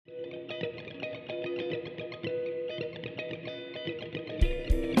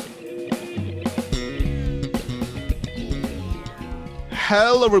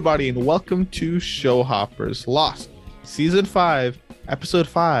Hello, everybody, and welcome to Show Hoppers Lost, Season 5, Episode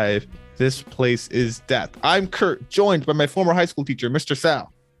 5. This place is death. I'm Kurt, joined by my former high school teacher, Mr.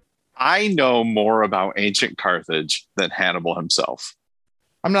 Sal. I know more about ancient Carthage than Hannibal himself.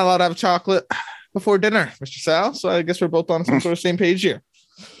 I'm not allowed to have chocolate before dinner, Mr. Sal, so I guess we're both on some sort of same page here.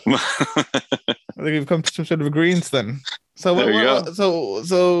 I think we've come to some sort of agreements then. So what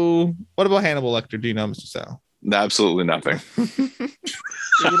about Hannibal Lecter? Do you know, Mr. Sal? Absolutely nothing.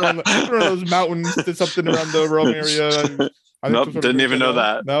 One of those mountains did something around the Rome area. Nope, didn't even know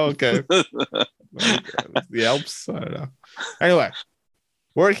that. No, okay. The Alps? I don't know. Anyway,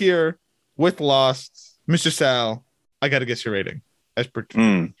 we're here with Lost. Mr. Sal, I got to guess your rating as per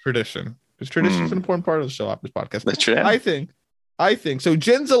tradition. Because tradition is an important part of the Show Hoppers podcast. That's true. I think. So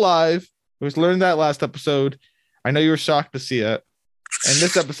Jin's alive. We just learned that last episode. I know you were shocked to see it. And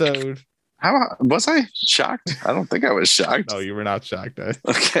this episode... How was I shocked? I don't think I was shocked. No, you were not shocked.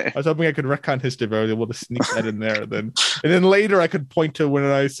 Okay. I was hoping I could retcon history, but I was able to sneak that in there. And then later I could point to when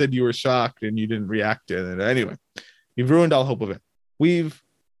I said you were shocked and you didn't react to it. Anyway, you've ruined all hope of it.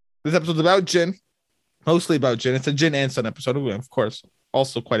 This episode's about Jin, mostly about Jin. It's a Jin and Sun episode. Of course,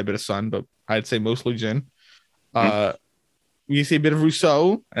 also quite a bit of Sun, but I'd say mostly Jin. We see a bit of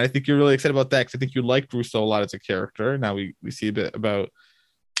Rousseau, and I think you're really excited about that because I think you liked Rousseau a lot as a character. Now we see a bit about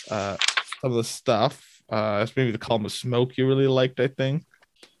some of the stuff. Maybe the column of smoke you really liked, I think.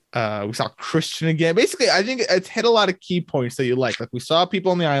 We saw Christian again. Basically, I think it's hit a lot of key points that you like. Like we saw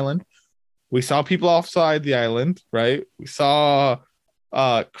people on the island. We saw people offside the island, right? We saw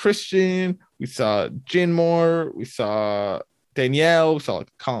Christian. We saw Jin more. We saw Danielle. We saw like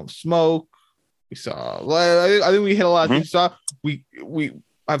a column of smoke. We saw. I think we hit a lot. We saw. We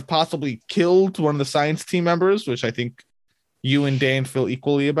have possibly killed one of the science team members, which I think you and Dan feel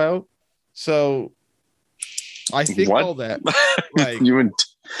equally about. So I think all that, like you and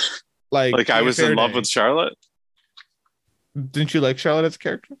like I was in love with Charlotte. Didn't you like Charlotte as a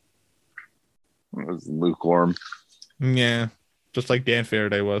character? It was lukewarm. Yeah, just like Dan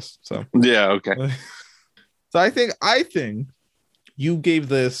Faraday was. So yeah, okay. So I think you gave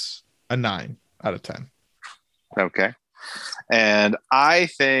this a 9 out of 10. Okay, and I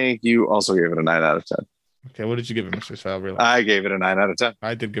think you also gave it a 9 out of 10. Okay, what did you give it, Mr. Sal? Really? I gave it a 9 out of 10.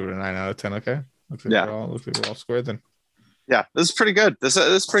 I did give it a 9 out of 10. Okay. Looks like we're all squared then. Yeah, this is pretty good. This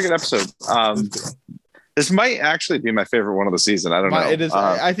is a pretty good episode. This might actually be my favorite one of the season. I don't know. It is.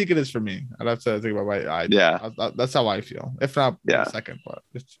 I think it is for me. I'd have to think about that's how I feel. If not, second, but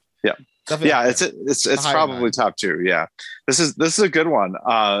it's it's probably top 2. Yeah, this is a good one.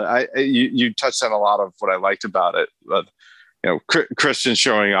 You touched on a lot of what I liked about it. But, Christian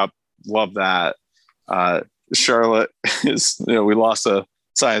showing up, love that. Charlotte is, we lost a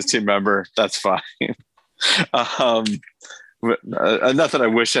science team member. That's fine. Not that I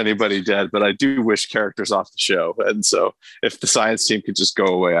wish anybody dead, but I do wish characters off the show. And so if the science team could just go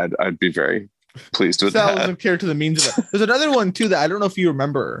away, I'd be very pleased with that. Of character that means that. There's another one too that I don't know if you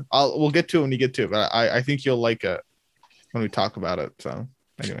remember. We'll get to it when you get to it, but I think you'll like it when we talk about it. So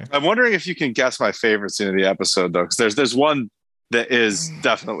anyway, I'm wondering if you can guess my favorite scene of the episode though, because there's one that is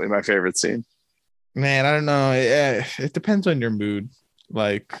definitely my favorite scene. Man, I don't know. It depends on your mood.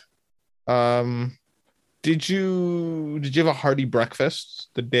 Like, did you have a hearty breakfast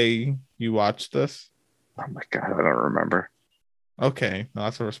the day you watched this? Oh my god, I don't remember. Okay, no,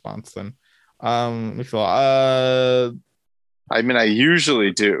 that's a response then. I mean, I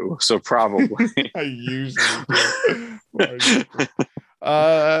usually do, so probably. I usually do.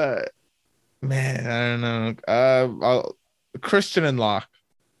 Man, I don't know. Christian and Locke.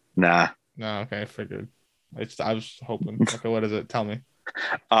 Nah. No, okay, I figured. I was hoping. Okay, what is it? Tell me.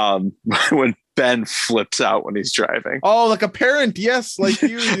 When Ben flips out when he's driving. Oh, like a parent, yes, like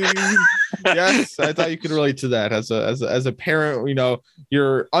you. Yes, I thought you could relate to that as a parent.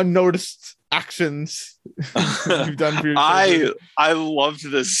 Your unnoticed actions you've done for your children. I loved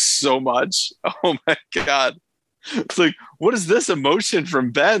this so much. Oh my god! It's like, what is this emotion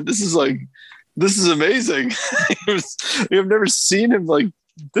from Ben? This is amazing. I've never seen him like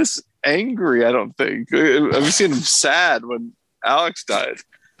this angry. I don't think I've seen him sad when Alex died,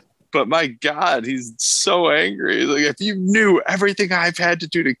 but my god, he's so angry. Like, if you knew everything I've had to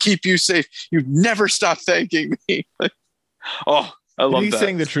do to keep you safe, you'd never stop thanking me. Like, I love that. He's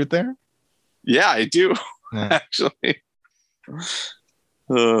saying the truth there. Yeah, I do. Actually.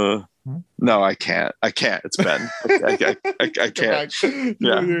 No, I can't. It's Ben. I can't.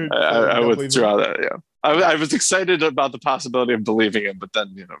 Yeah, I withdraw that. Yeah. I was excited about the possibility of believing him, but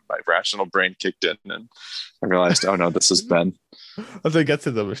then my rational brain kicked in and I realized, oh no, this is Ben. As I get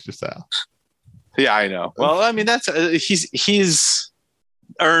to the Mr. Sal. Yeah, I know. Well, I mean, that's he's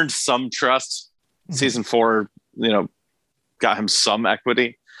earned some trust. Season 4, got him some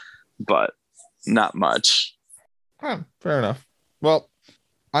equity, but not much. Oh, fair enough. Well,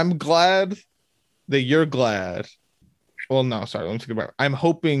 I'm glad that you're glad. Well, no, sorry. Let me take it back. I'm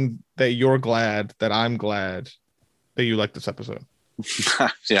hoping that you're glad that I'm glad that you like this episode.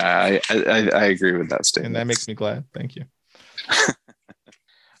 Yeah, I agree with that statement. And that makes me glad. Thank you.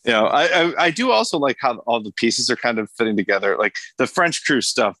 I do also like how all the pieces are kind of fitting together. Like the French crew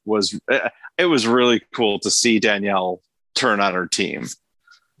stuff was really cool to see Danielle turn on her team.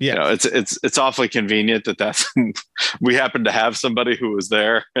 Yeah, it's awfully convenient that we happen to have somebody who was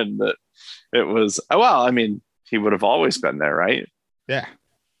there, and that it was he would have always been there, right? Yeah.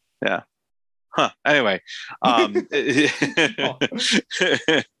 Anyway, but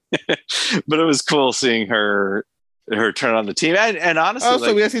it was cool seeing her turn on the team, and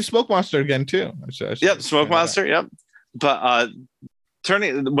honestly, we got to see Smoke Monster again too. Yep, Smoke Monster. Yep, but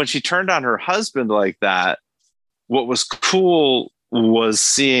when she turned on her husband like that, what was cool was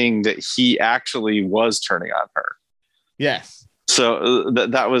seeing that he actually was turning on her. Yes. So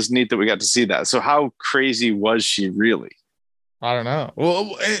that was neat that we got to see that. So how crazy was she really? I don't know.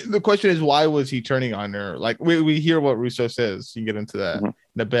 Well, the question is, why was he turning on her? Like we hear what Russo says. You can get into that in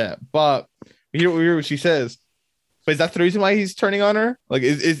a bit, but we hear what she says. But is that the reason why he's turning on her? Like,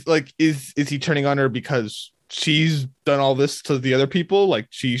 is he turning on her because she's done all this to the other people? Like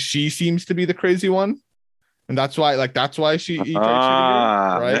she seems to be the crazy one, and that's why he tried shooting her,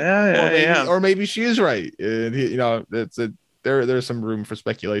 right? Yeah. Or maybe she is right. There's some room for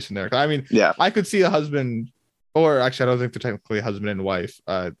speculation there. I mean, I could see a husband. Or actually, I don't think they're technically husband and wife.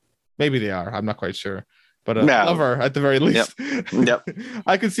 Maybe they are. I'm not quite sure. But a lover at the very least. Yep.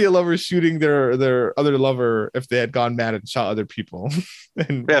 I could see a lover shooting their other lover if they had gone mad and shot other people.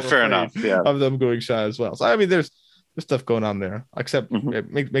 And fair enough. Yeah. Of them going shot as well. So I mean, there's stuff going on there. Except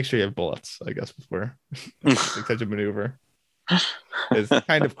make sure you have bullets, I guess, before such a maneuver is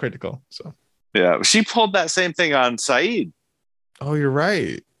kind of critical. So yeah, she pulled that same thing on Saeed. Oh, you're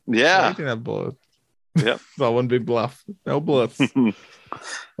right. Yeah, Saeed didn't have bullets. Yep. It's all one big bluff. No bullets.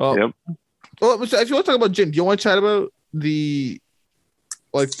 Well, yep. Well, if you want to talk about Jin, do you want to chat about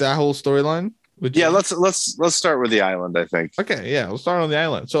that whole storyline? Yeah, let's start with the island, I think. Okay, yeah, we'll start on the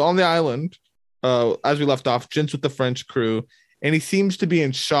island. So on the island, as we left off, Jin's with the French crew, and he seems to be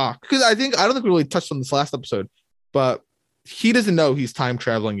in shock because I don't think we really touched on this last episode, but he doesn't know he's time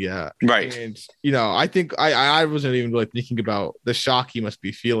traveling yet. Right. And I think I wasn't even really thinking about the shock he must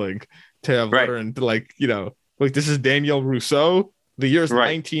be feeling to have learned, this is Danielle Rousseau. The year's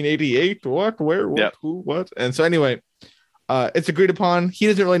 1988. What? Where? What? Who? What? And so anyway, it's agreed upon. He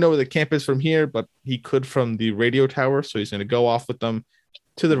doesn't really know where the camp is from here, but he could from the radio tower. So he's going to go off with them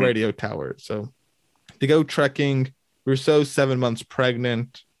to the radio tower. So they go trekking. Rousseau's 7 months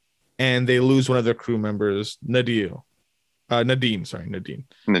pregnant, and they lose one of their crew members, Nadine. Nadine,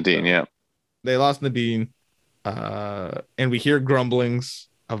 yeah. They lost Nadine, and we hear grumblings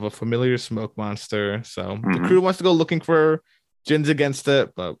of a familiar smoke monster. So the crew wants to go looking for her. Jin's against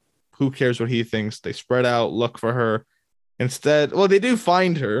it, but who cares what he thinks? They spread out, look for her. Instead, well, they do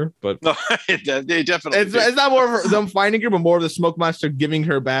find her, but no, they definitely. It's not more of them finding her, but more of the smoke monster giving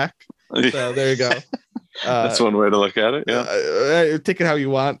her back. So there you go. That's one way to look at it. Yeah, take it how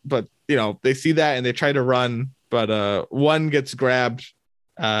you want, but they see that and they try to run, but one gets grabbed,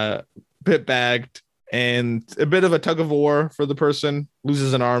 bit bagged, and a bit of a tug of war for the person,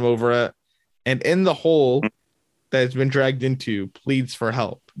 loses an arm over it, and in the hole that has been dragged into pleads for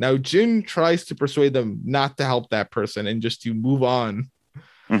help. Now Jin tries to persuade them not to help that person and just to move on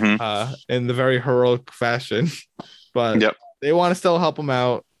in the very heroic fashion, but they want to still help him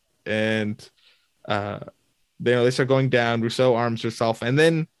out, and they start going down. Rousseau arms herself, and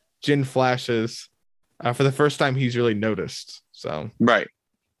then Jin flashes. For the first time he's really noticed. So right.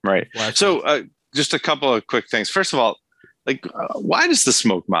 So just a couple of quick things. First of all, why does the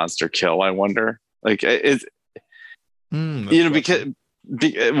smoke monster kill? I wonder. Because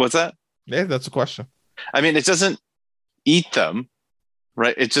what's that? Yeah, that's a question. I mean, it doesn't eat them,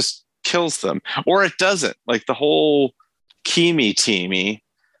 right? It just kills them, or it doesn't. Like the whole Kimi teamy,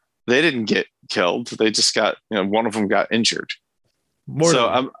 they didn't get killed. They just got, one of them got injured.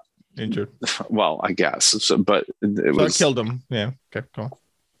 I'm injured. Well, I guess. So, but it killed him. Yeah. Okay. Go on.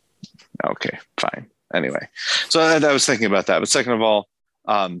 Okay. Fine. Anyway, so I was thinking about that. But second of all,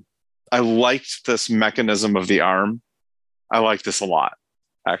 I liked this mechanism of the arm. I like this a lot,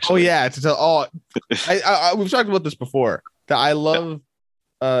 actually. Oh yeah, we've talked about this before. That I love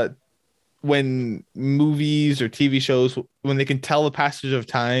when movies or TV shows, when they can tell the passage of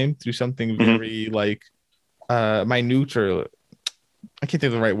time through something very minute or I can't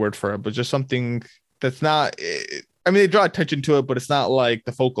think of the right word for it, but just something that's not. I mean, they draw attention to it, but it's not like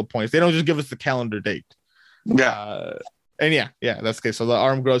the focal points. They don't just give us the calendar date. Yeah. And that's the case. So the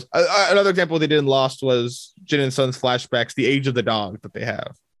arm grows. Another example they did in Lost was Jin and Sun's flashbacks, the age of the dog that they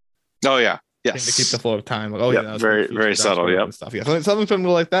have. Oh yeah. To Yes. keep the flow of time. Like, very, very subtle. Yeah. Stuff. Yeah. Something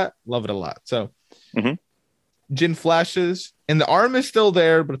like that. Love it a lot. So Jin flashes, and the arm is still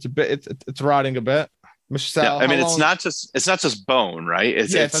there, but it's rotting a bit. Mr. Sal, I mean, it's not just bone, right?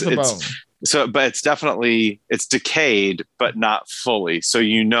 It's bone. So, but it's definitely decayed, but not fully. So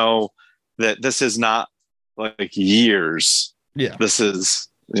you know that this is not like years. Yeah. This is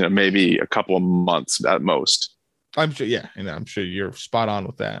maybe a couple of months at most. I'm sure. Yeah, and I'm sure you're spot on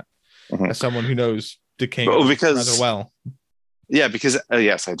with that. As someone who knows decaying rather well. Yeah, because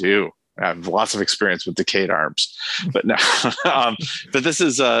yes, I do. I have lots of experience with decayed arms, but no. But this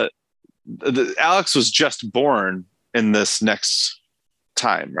is Alex was just born in this next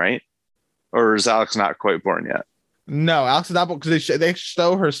time, right? Or is Alex not quite born yet? No, Alex is not because they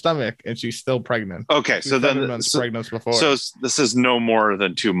show her stomach and she's still pregnant. Okay, so then pregnant before. So this is no more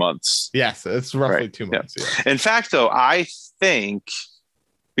than 2 months. Yes, it's roughly 2 months. Yeah. Yeah. In fact, though, I think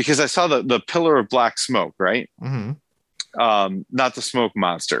because I saw the pillar of black smoke, right? Mm-hmm. Not the smoke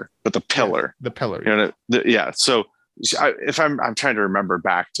monster, but the pillar. Yeah, the pillar. Yeah. So if I'm trying to remember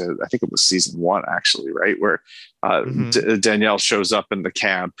back to, I think it was season 1 actually, right? Where Danielle shows up in the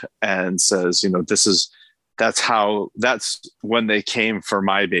camp and says, that's when they came for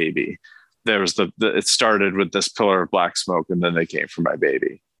my baby. There was it started with this pillar of black smoke and then they came for my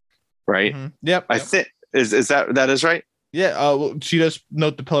baby. Right. Mm-hmm. Yep. I think is that is right. Yeah. Well, she does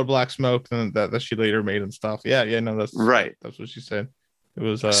note the pillar of black smoke and that she later made and stuff. Yeah. Yeah. No, that's right. That's what she said. It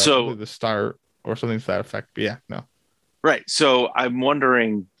was so the start or something to that effect. But yeah. No. Right. So I'm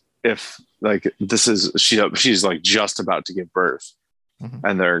wondering if like this is she's like just about to give birth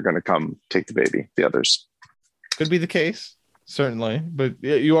and they're going to come take the baby. The others. Could be the case, certainly, but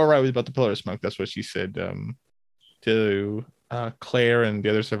you are right about the pillar of smoke. That's what she said to Claire and the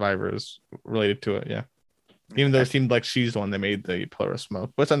other survivors related to it. Yeah, even though it seemed like she's the one that made the pillar of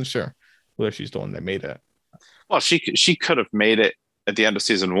smoke, but it's unsure whether she's the one that made it. Well, she could have made it at the end of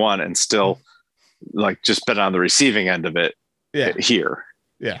season 1 and still like just been on the receiving end of it. Yeah, here.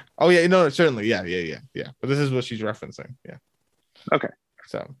 Yeah. Oh yeah. No, certainly. Yeah. But this is what she's referencing. Yeah. Okay.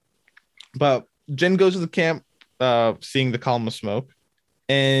 So, but Jin goes to the camp. Seeing the column of smoke,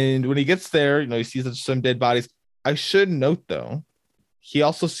 and when he gets there, he sees some dead bodies. I should note though, he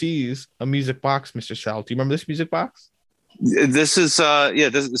also sees a music box. Mr. Sal, do you remember this music box? This is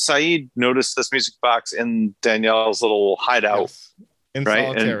Saeed noticed this music box in Danielle's little hideout, in right?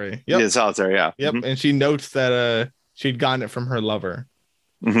 Solitary. In Solitary, yeah. Yep, and she notes that she'd gotten it from her lover.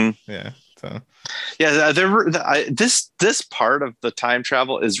 Yeah. So yeah, this part of the time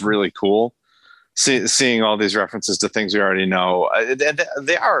travel is really cool. Seeing all these references to things we already know,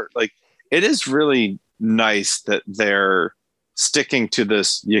 they are like, it is really nice that they're sticking to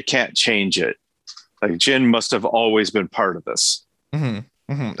this. You can't change it. Like Jin must have always been part of this. And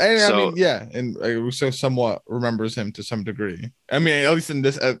I mean, yeah, and Rousseau somewhat remembers him to some degree. I mean, at least in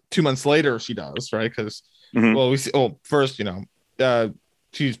this 2 months later, she does, right? Because well, we see. Oh, first,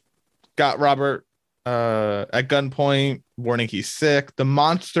 she's got Robert at gunpoint, warning he's sick. The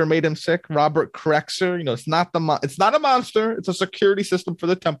monster made him sick. Robert corrects her. It's not it's not a monster. It's a security system for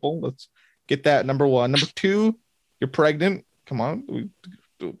the temple. Let's get that. Number 1. Number 2, you're pregnant. Come on,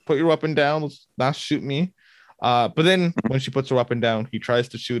 put your weapon down. Let's not shoot me. But then when she puts her weapon down, he tries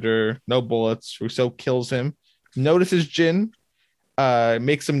to shoot her. No bullets. Rousseau kills him. Notices Jin.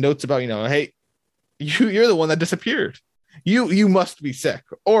 Makes some notes about hey, you're the one that disappeared. You must be sick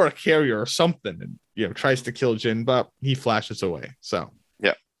or a carrier or something, and tries to kill Jin, but he flashes away. So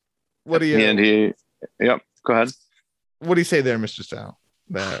yeah, what do you? And he, yep. Go ahead. What do you say there, Mr. Sal?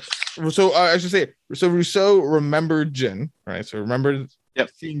 That so I should say so. Rousseau remembered Jin, right? So remembered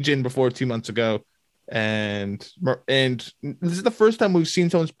seeing Jin before 2 months ago, and this is the first time we've seen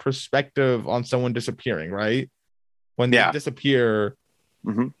someone's perspective on someone disappearing, right? When they disappear.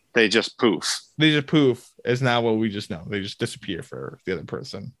 They just poof. Is now what we just know. They just disappear for the other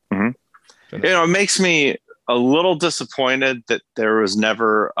person. It makes me a little disappointed that there was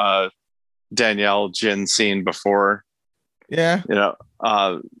never a Danielle Jin scene before. Yeah.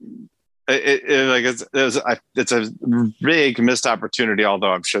 It's a big missed opportunity,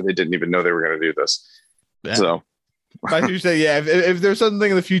 although I'm sure they didn't even know they were going to do this. Yeah. So I should say, yeah, if there's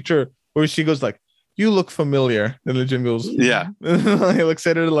something in the future where she goes like, you look familiar. And the Jin goes, yeah. He looks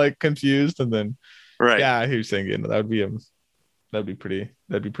at her like confused, and then right. Yeah, he was thinking that would be him. That'd be pretty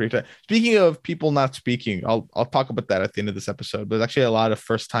tight. Speaking of people not speaking, I'll talk about that at the end of this episode. But there's actually a lot of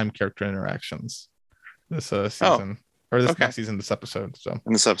first time character interactions this season, or this next season, this episode. So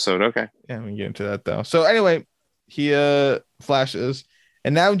in this episode, okay. Yeah, we can get into that though. So anyway, he flashes,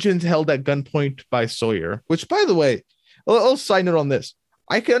 and now Jin's held at gunpoint by Sawyer. Which, by the way, a little side note on this: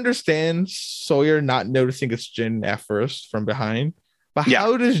 I can understand Sawyer not noticing it's Jin at first from behind, but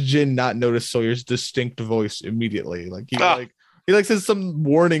how does Jin not notice Sawyer's distinct voice immediately? Like he says some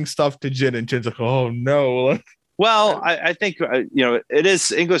warning stuff to Jin, and Jin's like, "Oh no!" Well, I think it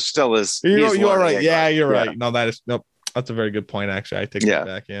is English still is. You are right. Yeah, you're right. No, that's a very good point. Actually, I take that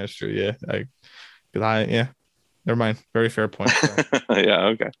back. Yeah, it's true. Yeah, never mind. Very fair point. So.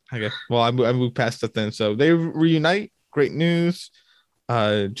 Yeah. Okay. Well, I moved past it then. So they reunite. Great news.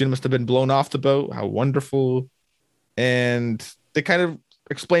 Jin must have been blown off the boat. How wonderful! And they kind of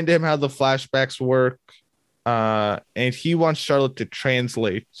explain to him how the flashbacks work. And he wants Charlotte to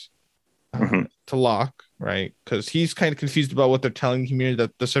translate to Locke, right? Because he's kind of confused about what they're telling him here,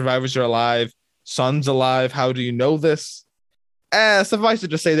 that the survivors are alive, Sun's alive. How do you know this? Suffice it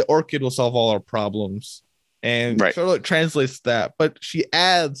to say, the Orchid will solve all our problems. And Charlotte translates that, but she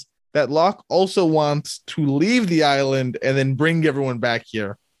adds that Locke also wants to leave the island and then bring everyone back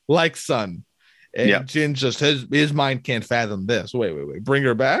here, like Sun. And Jin just his mind can't fathom this. Wait, bring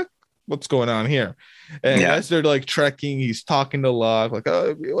her back? What's going on here? And as they're like trekking, he's talking to Locke, like,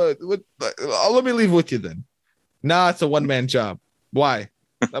 let me leave with you then. Nah, it's a one-man job. Why?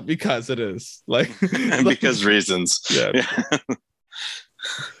 Not because it is. Like because reasons. Yeah.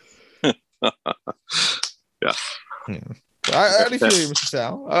 How do you feel, Mr.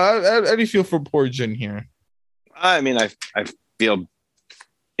 Sal? How do you feel for poor Jin here? I mean, I feel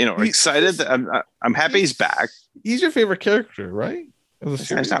excited. I'm happy he's back. He's your favorite character, right?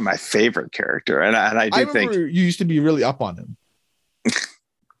 He's not my favorite character, and I think you used to be really up on him.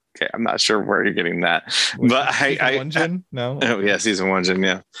 Okay, I'm not sure where you're getting that, but Jin? No. Oh yeah, season 1 Jin.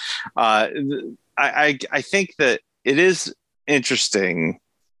 Yeah, I think that it is interesting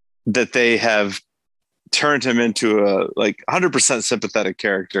that they have turned him into a 100% sympathetic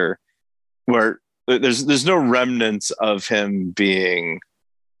character, where there's no remnants of him being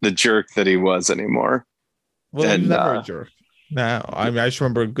the jerk that he was anymore. Well, he's never a jerk. No, I mean, I just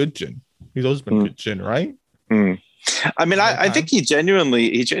remember a good Jin. He's always been good Jin, right? I mean, I think he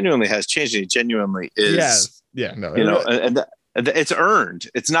genuinely has changed. He genuinely is. Yes. Yeah. No. And it's earned.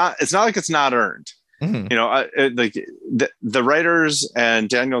 It's not like it's not earned. The writers and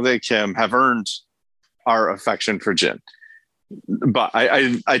Daniel Dae Kim have earned our affection for Jin, but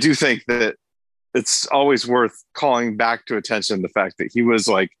I do think that it's always worth calling back to attention the fact that he was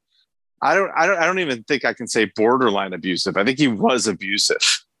like, I don't even think I can say borderline abusive. I think he was abusive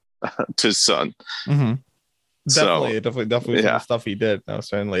to Sun. Definitely some stuff he did. No,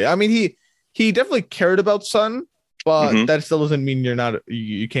 certainly. I mean, he definitely cared about Sun, but that still doesn't mean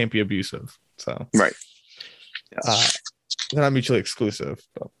you can't be abusive. So right. They're not mutually exclusive.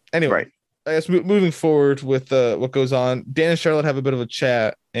 But anyway, I guess moving forward with what goes on, Dan and Charlotte have a bit of a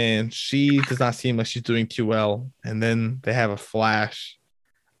chat, and she does not seem like she's doing too well. And then they have a flash.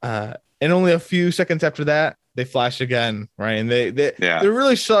 And only a few seconds after that, they flash again, right? And they're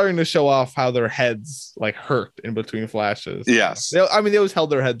really starting to show off how their heads hurt in between flashes. Yes, they always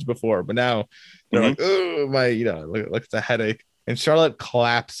held their heads before, but now they're like, oh my, like it's a headache. And Charlotte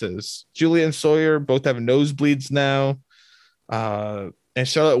collapses. Julia and Sawyer both have nosebleeds now. And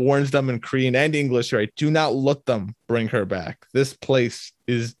Charlotte warns them in Korean and English, right? Do not let them bring her back. This place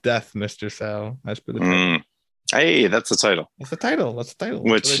is death, Mr. Sal. As per the title. Hey, that's the title. That's the title.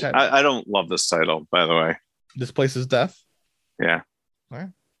 Which I don't love this title, by the way. This place is death. Yeah. All right.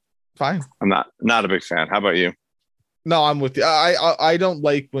 Fine. I'm not a big fan. How about you? No, I'm with you. I don't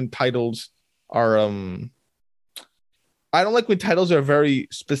like when titles are I don't like when titles are a very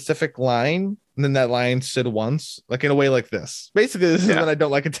specific line, and then that line said once, like in a way like this. Basically, this is when I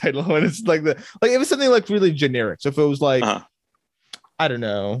don't like a title, when it's like it was something like really generic. So if it was like I don't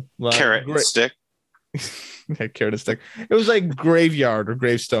know, carrot and stick. Carrot and stick. It was like graveyard or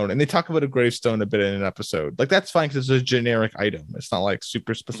gravestone, and they talk about a gravestone a bit in an episode. Like that's fine because it's a generic item. It's not like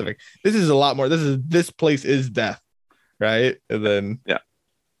super specific. This is a lot more. This place is death, right? And then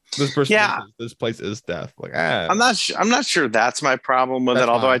this person, this place is death. Like I'm not sure that's my problem with it.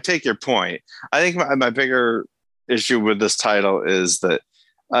 Although I take your point. I think my bigger issue with this title is that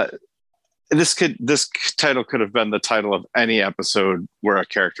this title could have been the title of any episode where a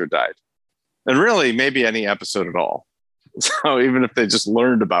character died. And really, maybe any episode at all. So even if they just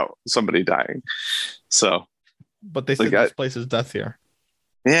learned about somebody dying. So, but they said this place is death here.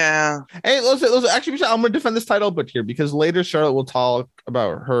 Yeah. Hey, listen, actually, Michelle, I'm gonna defend this title a bit here because later Charlotte will talk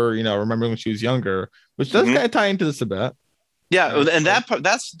about her, remembering when she was younger, which does kind of tie into this a bit. Yeah, and that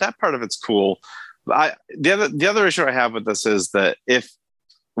part of it's cool. The other issue I have with this is that if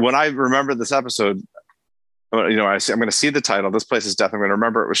when I remember this episode, I'm going to see the title. This place is death. I'm going to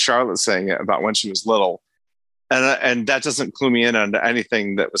remember it was Charlotte saying it about when she was little, and that doesn't clue me in on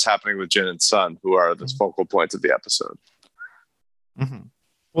anything that was happening with Jin and Sun, who are the focal points of the episode. Mm-hmm.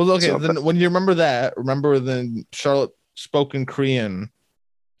 Well, okay. So, then when you remember that, remember then Charlotte spoke in Korean.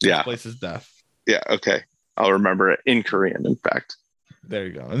 Yeah, this place is death. Yeah. Okay. I'll remember it in Korean. In fact. There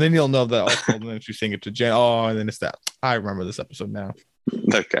you go, and then you'll know that also. And then she's saying it to Jen. Oh, and then it's that. I remember this episode now.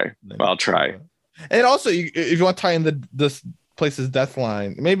 Okay, well, I'll try. And also, if you want to tie in this place's death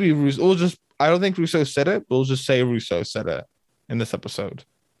line, maybe we'll just. I don't think Russo said it, but we'll just say Russo said it in this episode.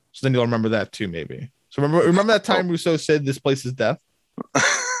 So then you'll remember that too, maybe. So remember that time Russo said this place is death.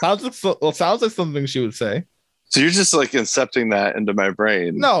 sounds like something she would say. So you're just like incepting that into my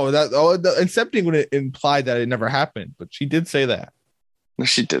brain. No, the incepting would imply that it never happened, but she did say that. No,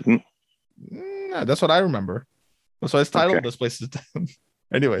 she didn't. No, that's what I remember. That's why it's titled "This Place Is Death."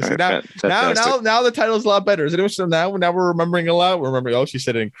 Anyway, so now the title is a lot better. Is it? So now we're remembering a lot. We're remembering. Oh, she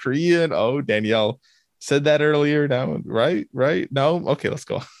said it in Korean. Oh, Danielle said that earlier. Now, right? No, okay, let's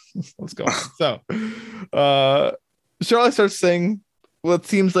go. Let's go. So, Charlotte starts saying what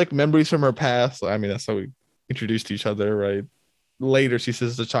seems like memories from her past. I mean, that's how we introduced to each other, right? Later, she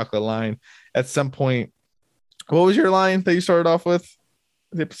says the chocolate line. At some point, what was your line that you started off with?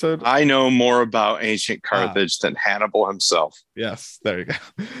 The episode. I know more about ancient Carthage than Hannibal himself. Yes, there you go.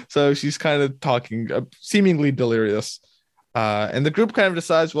 So she's kind of talking, seemingly delirious. And the group kind of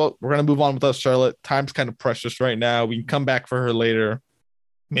decides, well, we're going to move on with us, Charlotte. Time's kind of precious right now. We can come back for her later.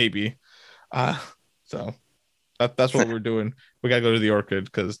 Maybe. So that's what we're doing. We got to go to the Orchid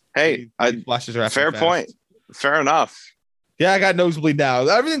because flashes are fair fast. Point. Fair enough. Yeah, I got nosebleed now.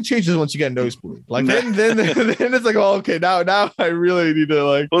 Everything changes once you get nosebleed. Like then it's like, oh, okay, now I really need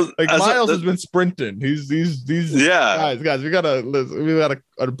to Miles has been sprinting. He's guys. We got an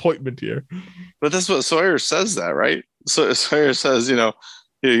appointment here. But that's what Sawyer says, that right? So Sawyer says, I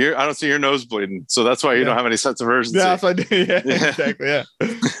don't see your nose bleeding, so that's why you don't have any sense of urgency. Yeah, that's what I do. Yeah, exactly. Yeah,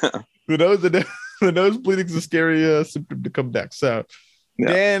 the nose bleeding is a scary symptom to come next. So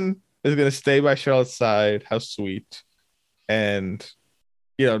Dan is gonna stay by Charlotte's side. How sweet. And,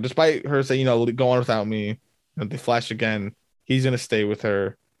 despite her saying, go on without me, they flash again, he's going to stay with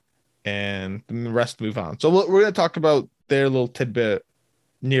her and the rest move on. So we're going to talk about their little tidbit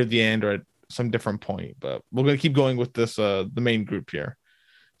near the end or at some different point, but we're going to keep going with this, the main group here.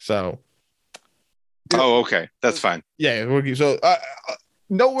 So. Oh, okay. That's fine. Yeah. So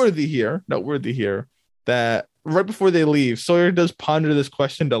noteworthy here that right before they leave, Sawyer does ponder this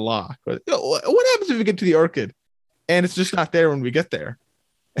question to Locke. What happens if we get to the Orchid? And it's just not there when we get there.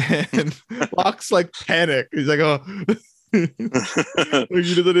 And Locke's like panic. He's like, oh. I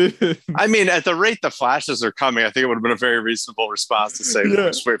mean, at the rate the flashes are coming, I think it would have been a very reasonable response to say,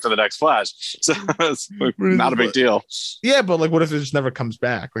 just wait for the next flash. So it's not a big deal. Yeah, but what if it just never comes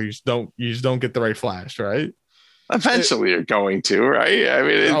back? Or you just don't get the right flash, right? Eventually you're going to, right? I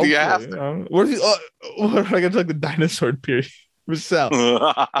mean, you have to. What if I get to the dinosaur period? Michelle,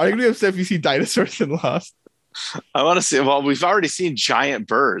 are you going to be upset if you see dinosaurs in Lost? I want to see. Well, we've already seen giant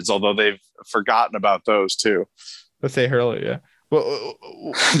birds, although they've forgotten about those too. Let's say Hurley, yeah. Well,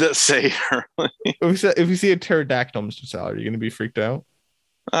 let's say Hurley. If you see a pterodactyl, Mr. Sal, are you going to be freaked out?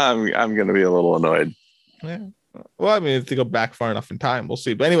 I'm going to be a little annoyed. Yeah. Well, I mean, if they go back far enough in time, we'll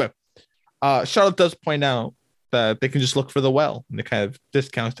see. But anyway, Charlotte does point out that they can just look for the well, and they kind of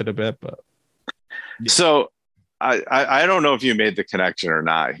discounts it a bit. But so. I don't know if you made the connection or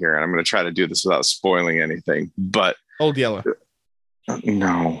not here, and I'm going to try to do this without spoiling anything. But Old Yeller,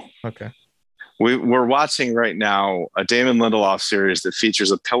 no, okay. We're watching right now a Damon Lindelof series that features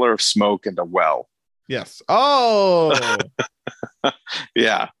a pillar of smoke and a well. Yes. Oh,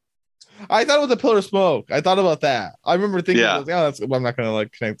 yeah. I thought it was a pillar of smoke. I thought about that. I remember thinking, I'm not going to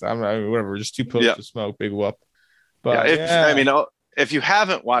connect. Whatever, just two pillars of smoke, big whoop. But if you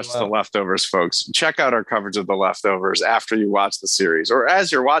haven't watched The Leftovers, folks, check out our coverage of The Leftovers after you watch the series, or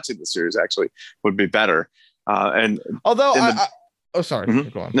as you're watching the series, actually, would be better. And although sorry,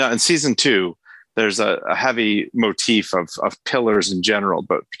 go on. No, in season 2, there's a heavy motif of pillars in general,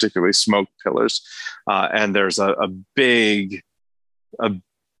 but particularly smoke pillars. And there's a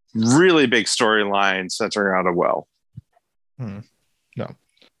really big storyline centering around a well. No,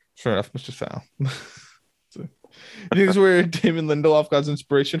 sure enough, Mr. Sal. You think it's where Damon Lindelof got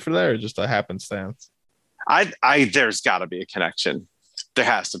inspiration for that, or just a happenstance? There's got to be a connection. There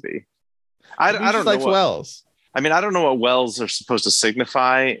has to be. I He don't just know likes what, wells. I mean, I don't know what wells are supposed to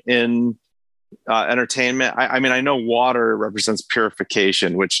signify in entertainment. I mean, I know water represents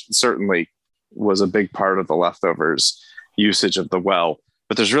purification, which certainly was a big part of the Leftovers usage of the well,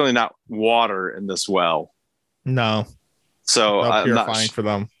 but there's really not water in this well. No, So no I'm not. purifying for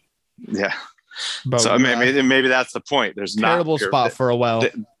them. Yeah. But So maybe that's the point. There's terrible not spot for a well.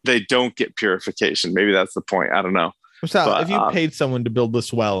 They don't get purification. Maybe that's the point. I don't know. Sal, but, if you paid someone to build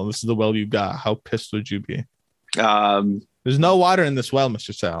this well, and this is the well you got, how pissed would you be? There's no water in this well,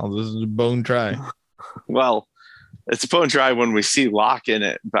 Mr. Sal. This is bone dry. Well, it's bone dry when we see Locke in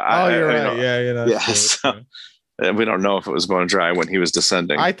it. But you're right. Yeah. So, we don't know if it was bone dry when he was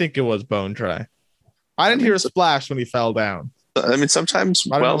descending. I think it was bone dry. I didn't hear a splash when he fell down. I mean, sometimes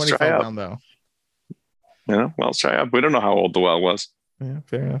wells dry up. Down, though. Wells dry up. We don't know how old the well was. Yeah,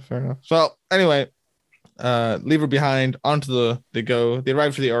 fair enough. So anyway, leave her behind. They go. They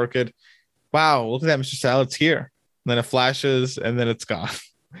arrive for the orchid. Wow, look at that, Mr. Sal. It's here. And then it flashes, and then it's gone.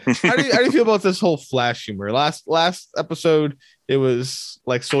 How do you feel about this whole flash humor? Last episode, it was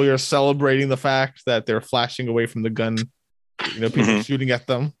like Sawyer celebrating the fact that they're flashing away from the gun. People shooting at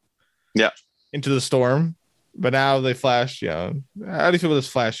them. Yeah. Into the storm. But now they flash. Yeah. How do you feel about this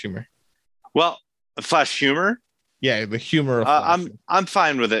flash humor? Well, flash humor. Yeah, the humor of I'm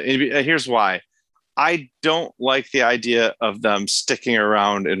fine with it. Here's why. I don't like the idea of them sticking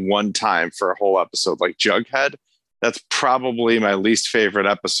around in one time for a whole episode like Jughead. That's probably my least favorite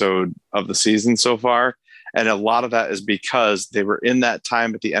episode of the season so far. And a lot of that is because they were in that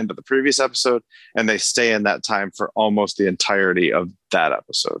time at the end of the previous episode, and they stay in that time for almost the entirety of that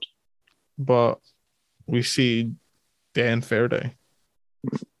episode. But we see Dan Faraday.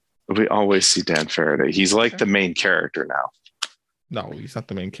 We always see Dan Faraday. He's like the main character now. No, he's not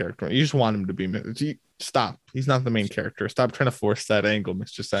the main character. You just want him to be. Stop. He's not the main character. Stop trying to force that angle,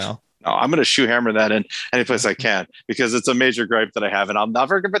 Mr. Sal. No, I'm going to shoehammer that in any place I can because it's a major gripe that I have, and I'm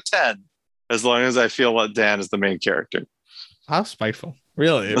never going to pretend as long as I feel that Dan is the main character. How spiteful.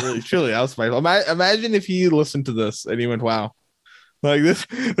 Really, truly, how spiteful. Imagine if he listened to this and he went, wow. Like this.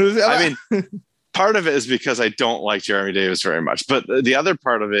 I mean, part of it is because I don't like Jeremy Davis very much, but the other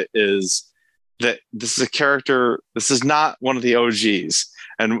part of it is that this is a character. This is not one of the OGs.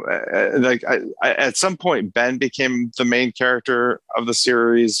 And at some point, Ben became the main character of the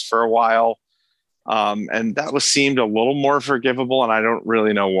series for a while. And that seemed a little more forgivable. And I don't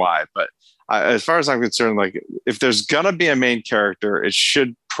really know why. But as far as I'm concerned, like if there's going to be a main character, it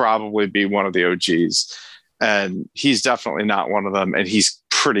should probably be one of the OGs. And he's definitely not one of them. And he's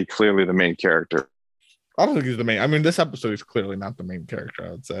pretty clearly the main character. I don't think he's the main. I mean, this episode is clearly not the main character, I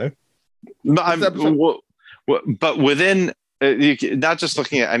would say. But within... not just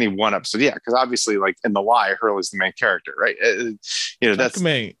looking at any one episode, because obviously, like in The Lie, Hurley's the main character, right? That's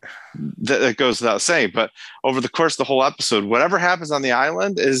me. That goes without saying. But over the course of the whole episode, whatever happens on the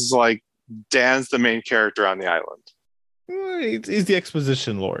island is like Dan's the main character on the island. He's the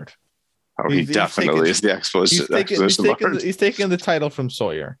exposition lord. Oh, he definitely is the exposition lord. He's taking the title from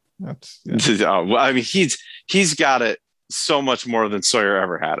Sawyer. I mean, he's got it so much more than Sawyer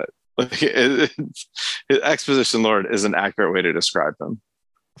ever had it. Exposition Lord is an accurate way to describe them.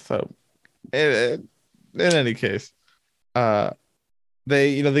 So, in any case, they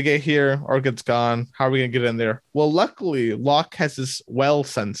get here. Orchid's gone. How are we gonna get in there? Well, luckily, Locke has his well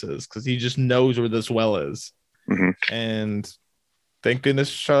senses because he just knows where this well is, and thank goodness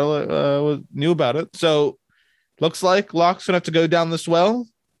Charlotte knew about it. So, looks like Locke's gonna have to go down this well.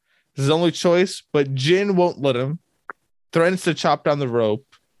 This is his only choice, but Jin won't let him. Threatens to chop down the rope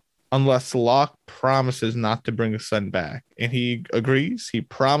unless Locke promises not to bring his son back. And he agrees, he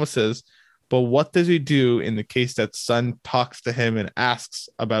promises, but what does he do in the case that Sun talks to him and asks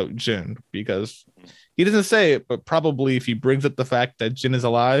about Jin? Because he doesn't say it, but probably if he brings up the fact that Jin is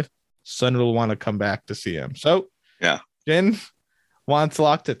alive, Sun will want to come back to see him. So Jin wants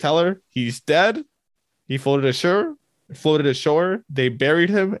Locke to tell her he's dead. He floated ashore. They buried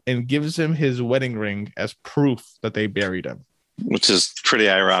him and gives him his wedding ring as proof that they buried him. Which is pretty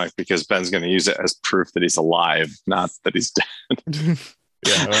ironic because Ben's going to use it as proof that he's alive, not that he's dead.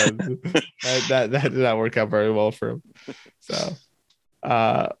 That did not work out very well for him. So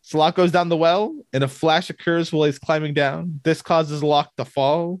Locke goes down the well, and a flash occurs while he's climbing down. This causes Locke to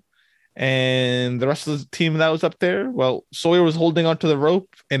fall, and the rest of the team that was up there, well, Sawyer was holding onto the rope,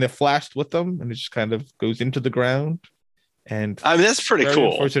 and it flashed with them, and it just kind of goes into the ground. And I mean, that's pretty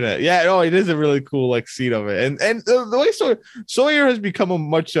cool. Unfortunate. Yeah, no, it is a really cool like scene of it. And the way Sawyer has become a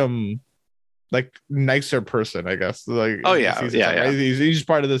much like nicer person, I guess. Like he's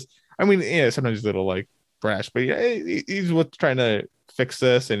part of this. I mean, sometimes he's a little like brash, but he's what's trying to fix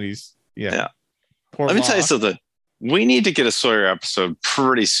this, and he's Yeah. Poor Let me tell you Locke. something. We need to get a Sawyer episode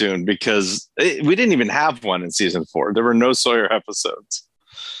pretty soon because we didn't even have one in season 4. There were no Sawyer episodes.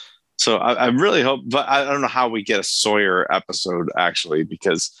 So I really hope, but I don't know how we get a Sawyer episode actually,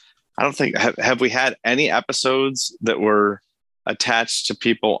 because I don't think, have we had any episodes that were attached to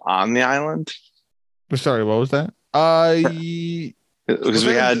people on the island? Sorry, what was that? Because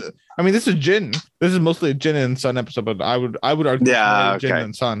we had, I mean, this is Jin. This is mostly a Jin and Sun episode, but I would argue Yeah, it's more Jin okay.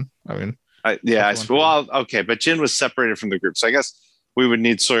 and Sun. I mean, okay, but Jin was separated from the group, so I guess we would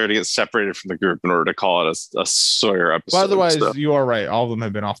need Sawyer to get separated from the group in order to call it a Sawyer episode. but otherwise, so. you are right. All of them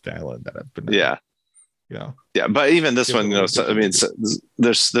have been off the island that have been. Yeah. You know. Yeah, but even this Yeah, one, I mean,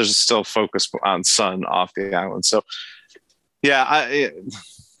 there's still focus on Sun off the island. So, yeah,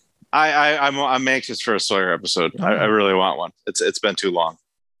 I'm anxious for a Sawyer episode. I really want one. It's been too long.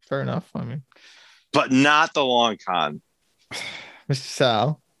 Fair enough. I mean, but not the long con. Mr.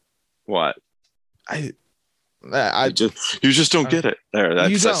 Sal. What? I you just don't get it. There,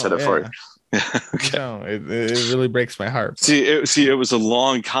 I said it for you. Okay. No, it really breaks my heart. See, it was a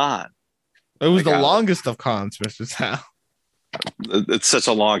long con. It was the longest of cons, Mr. Sal. It's such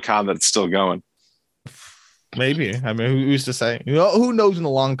a long con that it's still going. Maybe. I mean, who's to say? Who knows when the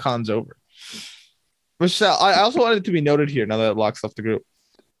long con's over? Mr. Sal, I also wanted it to be noted here now that Locke's left the group.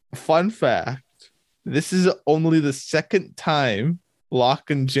 Fun fact: this is only the second time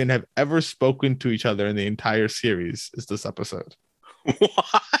Locke and Jin have ever spoken to each other in the entire series. Is this episode?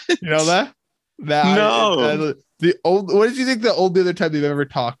 What? You know that? No. What did you think the other time they've ever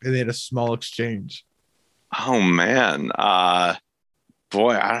talked and they had a small exchange? Oh man,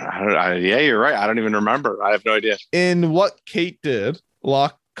 boy, yeah, you're right. I don't even remember. I have no idea. In what Kate did,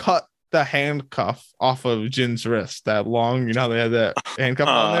 Locke cut the handcuff off of Jin's wrist. That long, you know how they had that handcuff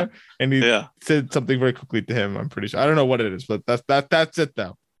on there, and he said something very quickly to him. I'm pretty sure. I don't know what it is, but that's it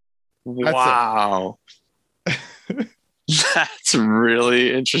though. Wow, that's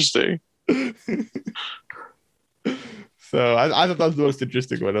really interesting. So I thought that was the most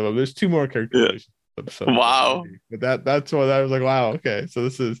interesting one of them. There's 2 more characters. Yeah. Wow. But that's what I was like, wow, okay. So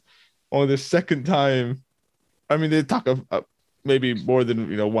this is only the second time. I mean, they talk of maybe more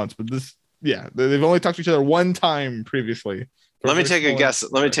than once, but they've only talked to each other one time previously. Let me take a guess.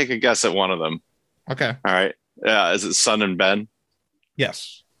 Let me take a guess at one of them. Okay. All right. Yeah. Is it Sun and Ben?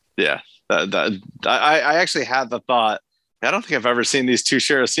 Yes. Yeah. I actually had the thought. I don't think I've ever seen these two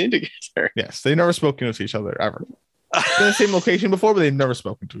share a scene together. Yes, they've never spoken to each other ever. Been in the same location before, but they've never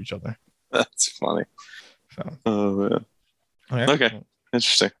spoken to each other. That's funny. So, yeah. Okay,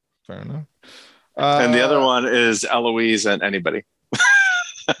 interesting. Fair enough. And the other one is Eloise and anybody.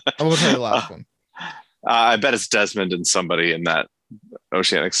 I'm gonna tell you the last one. I bet it's Desmond and somebody in that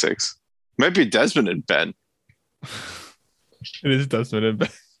Oceanic 6. Might be Desmond and Ben. It is Desmond and Ben.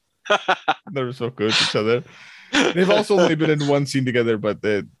 Never spoke with each other. They've also only been in one scene together, but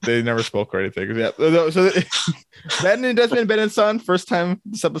they never spoke or anything. Yeah. So Ben and Desmond, Ben and Sun, first time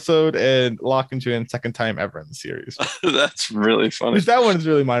this episode, and Locke and Jin, second time ever in the series. That's really funny. That one is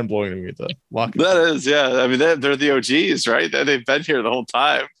really mind blowing to me. That is, yeah. I mean, they're the OGs, right? They've been here the whole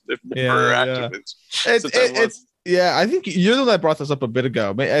time. They've never interacted with. Yeah, I think you're the one that brought this up a bit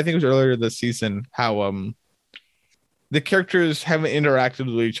ago. I think it was earlier this season how the characters haven't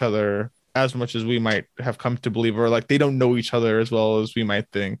interacted with each other as much as we might have come to believe, or like they don't know each other as well as we might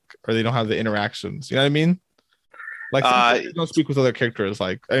think, or they don't have the interactions. You know what I mean? Like some characters don't speak with other characters.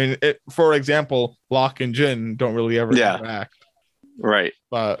 Like, I mean, for example, Locke and Jin don't really ever interact. Right.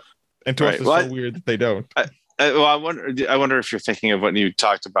 But and to us, it's so weird that they don't. I wonder if you're thinking of what you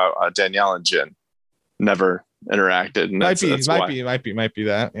talked about. Danielle and Jin never interacted. And might be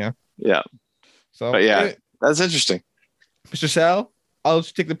that. Yeah. Yeah. So, but yeah, that's interesting. Mr. Sal, I'll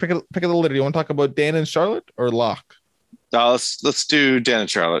just take the pick of the litter. Do you want to talk about Dan and Charlotte or Locke? Let's do Dan and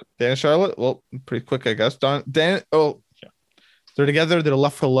Charlotte. Dan and Charlotte? Well, pretty quick, I guess. Dan, they're together. They're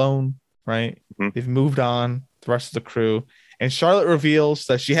left alone, right? Mm-hmm. They've moved on, the rest of the crew. And Charlotte reveals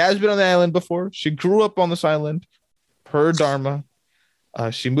that she has been on the island before. She grew up on this island, per Dharma.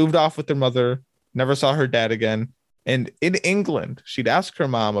 She moved off with her mother, never saw her dad again. And in England, she'd ask her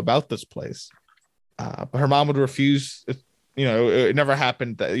mom about this place. But her mom would refuse. It never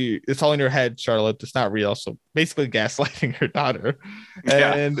happened. It's all in your head, Charlotte. It's not real. So basically gaslighting her daughter.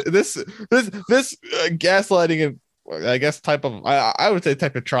 And this gaslighting and I guess type of, I would say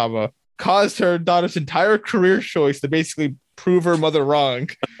type of trauma caused her daughter's entire career choice to basically prove her mother wrong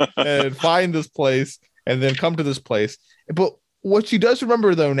and find this place and then come to this place. But what she does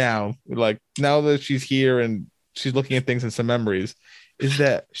remember though now, like now that she's here and she's looking at things and some memories, is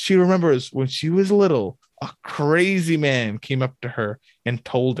that she remembers when she was little, a crazy man came up to her and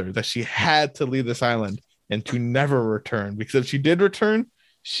told her that she had to leave this island and to never return, because if she did return,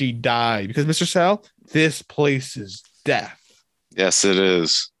 she died. Because Mr. Sal, this place is death. Yes, it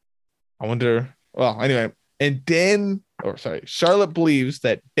is. I wonder. Well, anyway, and Charlotte believes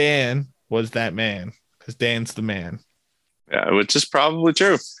that Dan was that man because Dan's the man. Yeah, which is probably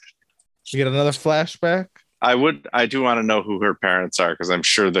true. We get another flashback. I do want to know who her parents are, because I'm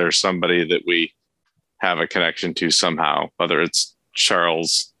sure there's somebody that we have a connection to somehow, whether it's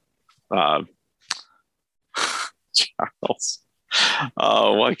Charles. Charles.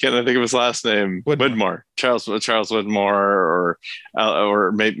 Oh, why can't I think of his last name? Widmore. Charles Widmore,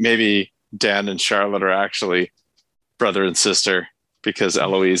 or maybe Dan and Charlotte are actually brother and sister, because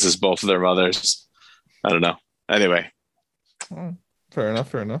Eloise is both of their mothers. I don't know. Anyway. Oh, fair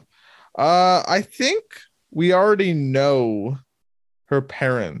enough. I think we already know her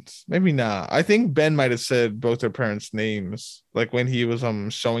parents. Maybe not. I think Ben might have said both their parents' names, like when he was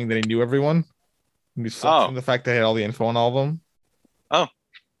showing that he knew everyone. From the fact that he had all the info on all of them. Oh,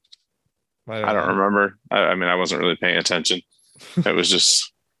 I don't remember. I mean, I wasn't really paying attention. It was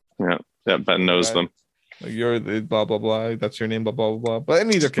just, Ben knows them. Like, you're the blah blah blah. That's your name. Blah blah blah. But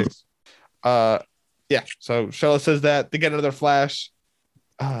in either case, yeah. So Charlotte says that they get another flash.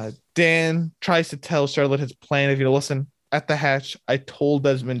 Dan tries to tell Charlotte his plan. If you listen, at the hatch, I told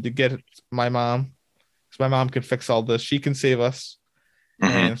Desmond to get my mom, because my mom can fix all this. She can save us.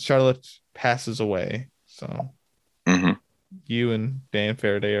 Mm-hmm. And Charlotte passes away. So you and Dan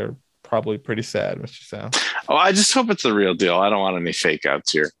Faraday are probably pretty sad, Mr. Sal. Oh, I just hope it's the real deal. I don't want any fake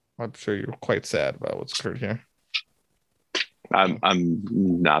outs here. I'm sure you're quite sad about what's occurred here. I'm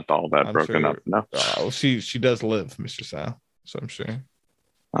not all that broken up. No. She does live, Mr. Sal. So I'm sure.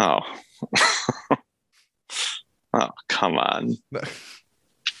 Oh. Oh, come on.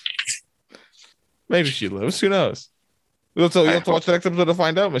 Maybe she lives. Who knows? So you have to watch the next episode to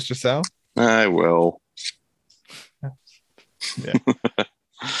find out, Mr. Sal. I will. Yeah.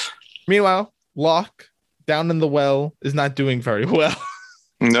 Meanwhile, Locke down in the well is not doing very well.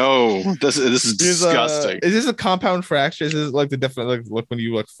 No, this is disgusting. Is this a compound fracture? Is this like the definite like when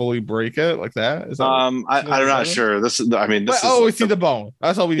you like fully break it like that? Is that I'm not sure. This is. I mean, this is. We see the bone.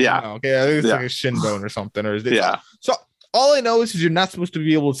 That's all we need to know. Okay, I think it's like a shin bone or something, or is it? Yeah. So all I know is you're not supposed to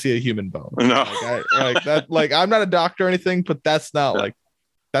be able to see a human bone. No, like that. Like I'm not a doctor or anything, but that's not like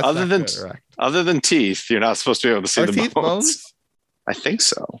that's other than teeth. You're not supposed to be able to see the bones. I think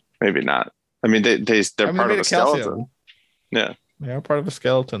so. Maybe not. I mean, they're part of a skeleton. Yeah. They are part of a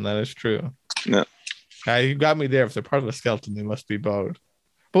skeleton. That is true. Yeah. You got me there. If they're part of a skeleton, they must be bone.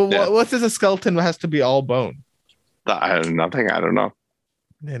 But what is a skeleton that has to be all bone? I have nothing. I don't know.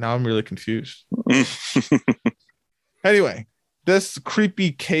 Yeah, now I'm really confused. Anyway, this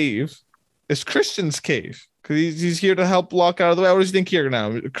creepy cave is Christian's cave, because he's here to help Locke out of the way. What do you think here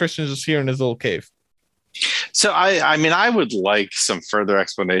now? Christian's just here in his little cave. So I mean, I would like some further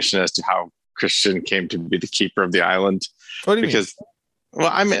explanation as to how Christian came to be the keeper of the island. What do you mean? Well,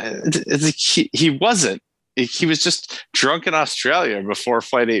 I mean, he wasn't. He was just drunk in Australia before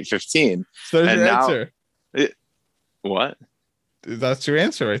Flight 815. So there's your answer. What? That's your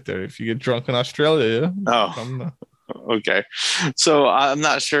answer right there. If you get drunk in Australia. Oh, okay. So I'm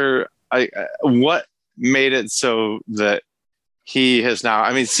not sure what made it so that he has now,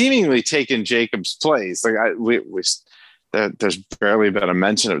 I mean, seemingly taken Jacob's place. Like there's barely been a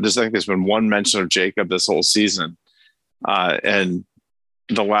mention of this. I think there's been one mention of Jacob this whole season. And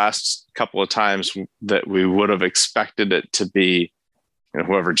the last couple of times that we would have expected it to be,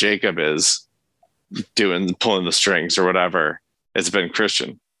 whoever Jacob is pulling the strings or whatever, it's been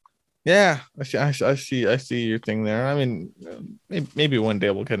Christian. Yeah, I see your thing there. I mean, maybe one day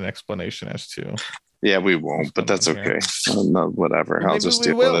we'll get an explanation as to. Yeah, we won't, but that's okay. No, whatever. I'll just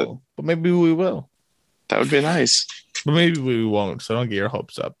deal with it. But maybe we will. That would be nice. But maybe we won't. So don't get your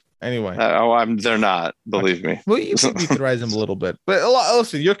hopes up. Anyway. They're not. Believe me. Well, you could rise them a little bit. But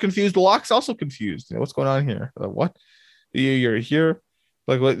listen, you're confused. Locke's also confused. What's going on here? What? You're here.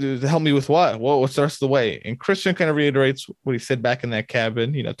 Like, what? Help me with what? What's the rest of the way? And Christian kind of reiterates what he said back in that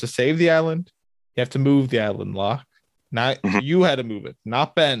cabin. To save the island, you have to move the island, Locke. Not you had to move it,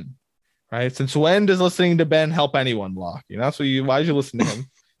 not Ben. Right? Since when does listening to Ben help anyone, Locke? So why'd you listen to him?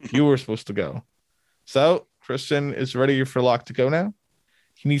 You were supposed to go. So Christian is ready for Locke to go now.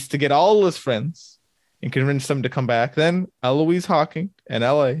 He needs to get all his friends and convince them to come back. Then Eloise Hawking and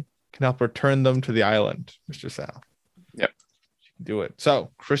LA can help return them to the island, Mr. Sal. Yep. She can do it.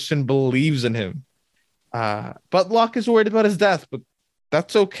 So Christian believes in him. But Locke is worried about his death. But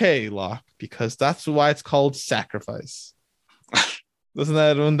that's okay, Locke, because that's why it's called sacrifice.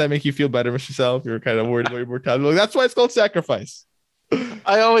 Wouldn't that make you feel better, Mr. Sal, if you were kind of worried about your mortality? Like, that's why it's called sacrifice.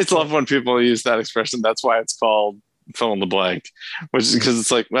 I always love when people use that expression. That's why it's called fill in the blank, which is because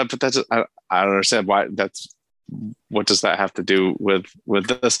it's like, well, but that's I don't understand why that's. What does that have to do with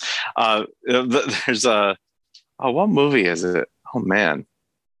this? There's what movie is it? Oh man,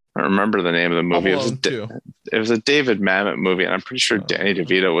 I don't remember the name of the movie. It was a David Mamet movie, and I'm pretty sure Danny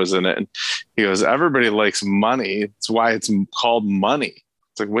DeVito was in it. And he goes, "Everybody likes money. It's why it's called money."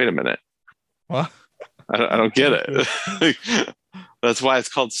 It's like, wait a minute, what? I don't get it. That's why it's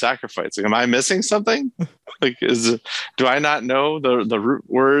called sacrifice. Like, am I missing something? Like, do I not know the root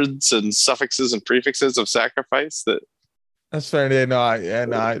words and suffixes and prefixes of sacrifice? That's fair.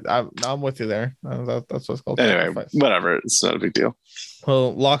 Yeah, I'm with you there. That's what it's called. Anyway, sacrifice. Whatever. It's not a big deal.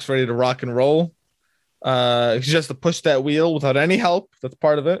 Well, Locke's ready to rock and roll. He's just to push that wheel without any help. That's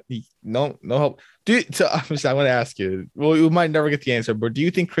part of it. No help. I want to ask you. Well, you might never get the answer, but do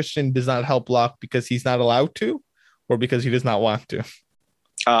you think Christian does not help Locke because he's not allowed to, or because he does not want to?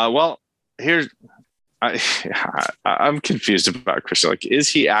 Well, here's I'm confused about Christian. Like, is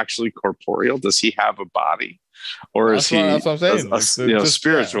he actually corporeal? Does he have a body, or is he? That's what I'm saying.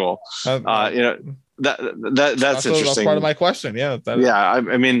 Spiritual. Yeah. That's interesting. That's part of my question. Yeah. I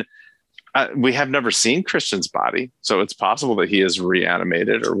mean, we have never seen Christian's body, so it's possible that he is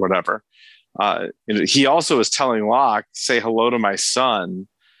reanimated or whatever. He also is telling Locke, "Say hello to my son."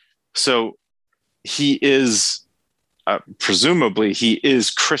 So he is. Presumably he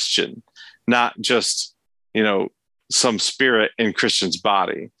is Christian, not just, some spirit in Christian's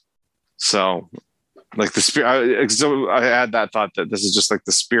body. So like the spirit, so I had that thought that this is just like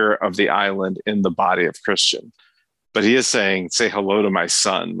the spirit of the island in the body of Christian, but he is saying, "Say hello to my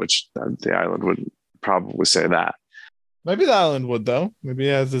son," which the island wouldn't probably say that. Maybe the island would, though. Maybe he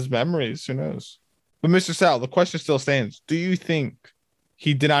has his memories. Who knows? But Mr. Sal, the question still stands. Do you think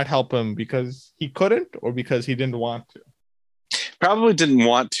he did not help him because he couldn't, or because he didn't want to? Probably didn't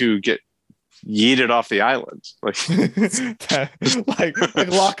want to get yeeted off the island, like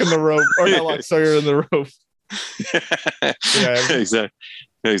Locke in the rope, or not Locke, Sawyer in the rope. Yeah,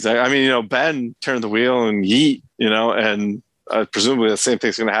 exactly. I mean, Ben turned the wheel and yeet, and presumably the same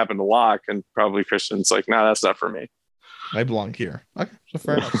thing's going to happen to Locke, and probably Christian's like, "No, that's not for me. I belong here." Okay, so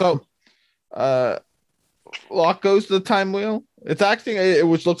fair enough. So, Locke goes to the time wheel. It's acting,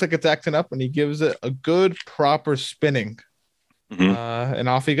 which looks like it's acting up, and he gives it a good, proper spinning. Mm-hmm. And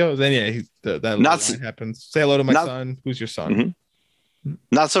off he goes. And that line happens. "Say hello to my son. Who's your son?" Mm-hmm.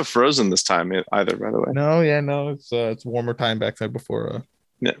 Not so frozen this time either, by the way. No. It's warmer time back there before.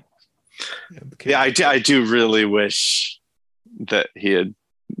 I do really wish that he had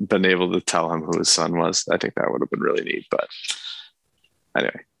been able to tell him who his son was. I think that would have been really neat. But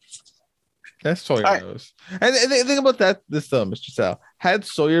anyway. That's Sawyer knows. And think about that, Mr. Sal. Had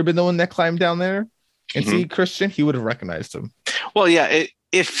Sawyer been the one that climbed down there and see Christian, he would have recognized him. Well, yeah,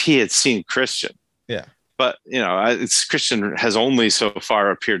 if he had seen Christian. Yeah. But, it's Christian has only so far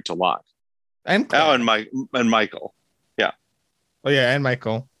appeared to Locke. And Claire. Oh, and Michael. Yeah. Oh, yeah, and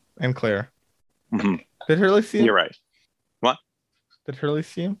Michael. And Claire. Mm-hmm. Did Hurley see him? You're right. What? Did Hurley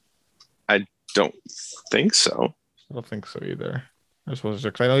see him? I don't think so. I don't think so either. I suppose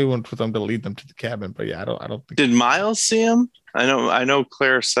because I know he went with them to lead them to the cabin, but yeah, I don't think. Did Miles see him? I know.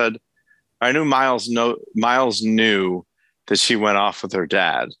 Claire said. I knew Miles knew that she went off with her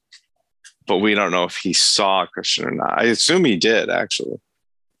dad, but we don't know if he saw Christian or not. I assume he did, actually.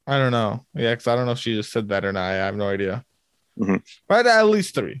 I don't know. Yeah, because I don't know if she just said that or not. I have no idea. Mm-hmm. But at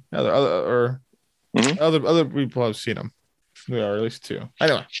least three. Other people have seen him. Yeah, or at least two.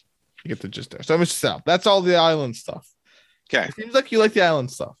 Anyway, you get the gist there. So Mr. Sal, that's all the island stuff. Okay. It seems like you like the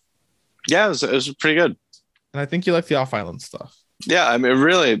island stuff. Yeah, it was pretty good. And I think you like the off-island stuff. Yeah, I mean,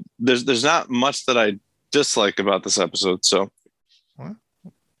 really, there's not much that I dislike about this episode. So,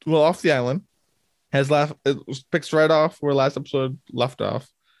 well, off the island it picks right off where last episode left off.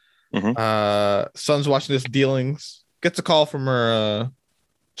 Mm-hmm. Sun's watching this dealings, gets a call from her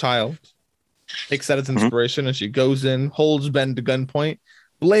child, takes that as inspiration, and she goes in, holds Ben to gunpoint,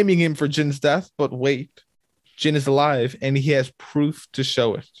 blaming him for Jin's death. But wait, Jin is alive, and he has proof to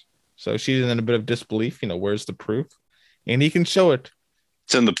show it. So she's in a bit of disbelief. Where's the proof? And he can show it.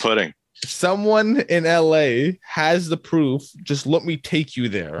 It's in the pudding. Someone in LA has the proof. Just let me take you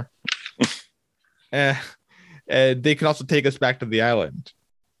there. And they can also take us back to the island.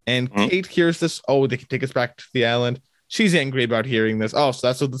 And Kate hears this. Oh, they can take us back to the island. She's angry about hearing this. Oh, so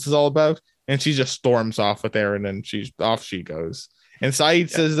that's what this is all about. And she just storms off with Aaron, and off she goes. And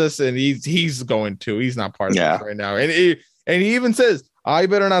Saeed says this, and he's going to. He's not part of this right now. And he even says, "I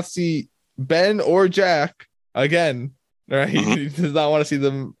better not see Ben or Jack again Right? He does not want to see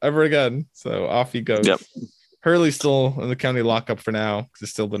them ever again. So off he goes. Yep. Hurley's still in the county lockup for now because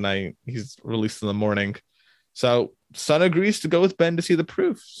it's still the night. He's released in the morning. So Sun agrees to go with Ben to see the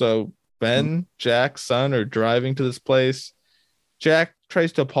proof. So Ben, Jack, Sun are driving to this place. Jack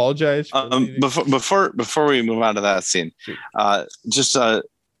tries to apologize. Before we move on to that scene,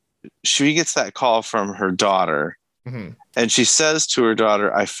 she gets that call from her daughter, and she says to her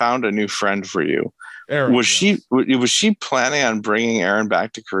daughter, "I found a new friend for you." Aaron, was she planning on bringing Aaron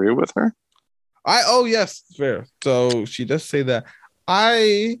back to Korea with her? Yes, fair. So she does say that.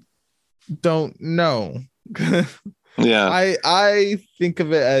 I don't know. Yeah. I think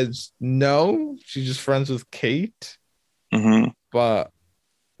of it as no. She's just friends with Kate. But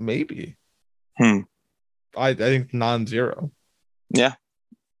maybe. I think non-zero. Yeah.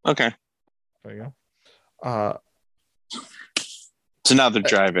 Okay. There you go. So now they're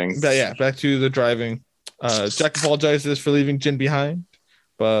driving. Back to the driving. Jack apologizes for leaving Jin behind,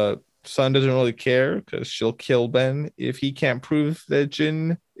 but Sun doesn't really care because she'll kill Ben if he can't prove that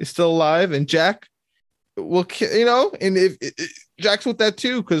Jin is still alive, and Jack will, and if Jack's with that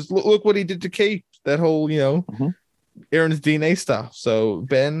too, because look what he did to Kate. That whole, Aaron's DNA stuff. So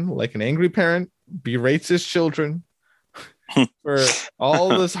Ben, like an angry parent, berates his children for all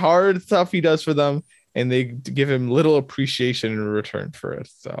this hard stuff he does for them, and they give him little appreciation in return for it.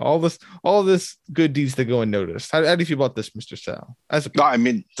 So all this good deeds that go unnoticed. How do you feel about this, Mr. Sal? This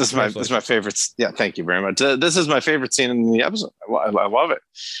is my favorite. Yeah, thank you very much. This is my favorite scene in the episode. I love it.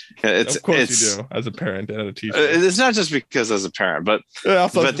 Of course you do, as a parent and a teacher. It's not just because as a parent, but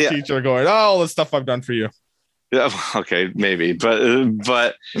also as a teacher going, all the stuff I've done for you. Yeah, okay, maybe,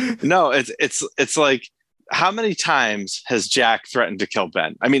 but no, it's like, how many times has Jack threatened to kill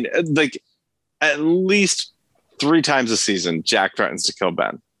Ben? I mean, like at least 3 times a season, Jack threatens to kill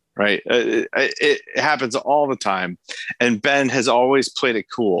Ben. Right? It happens all the time, and Ben has always played it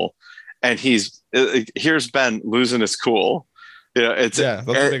cool. And here's Ben losing his cool. That's the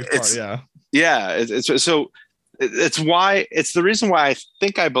biggest part. It's the reason why I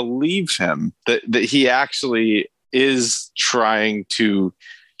think I believe him that he actually is trying to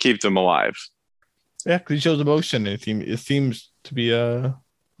keep them alive. Yeah, because he shows emotion. It seems to be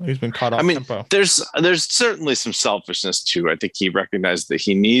he's been caught off tempo. There's certainly some selfishness too. I think he recognized that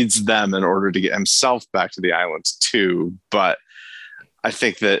he needs them in order to get himself back to the islands too. But I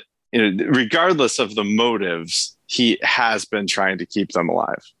think that regardless of the motives, he has been trying to keep them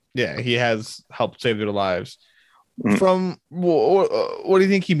alive. Yeah, he has helped save their lives. From what do you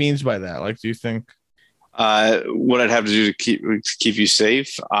think he means by that? Like, do you think what I'd have to do to keep you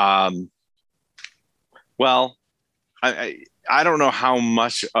safe? Well, I don't know how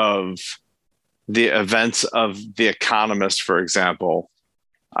much of the events of The Economist, for example,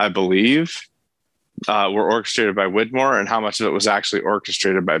 I believe were orchestrated by Widmore, and how much of it was actually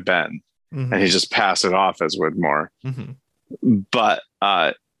orchestrated by Ben, and he just passed it off as Widmore. But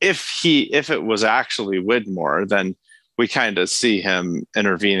if it was actually Widmore, then we kind of see him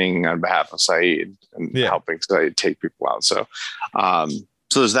intervening on behalf of Saeed and helping Saeed take people out. So,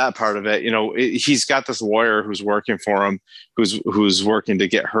 so there's that part of it. He's got this lawyer who's working for him, who's working to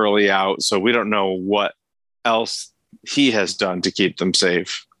get Hurley out. So we don't know what else he has done to keep them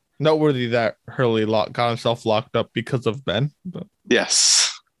safe. Noteworthy that Hurley got himself locked up because of Ben. But...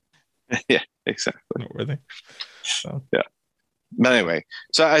 Yes. Yeah, exactly. Noteworthy. So. Yeah. But anyway,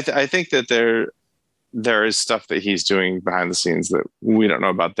 so I think that there is stuff that he's doing behind the scenes that we don't know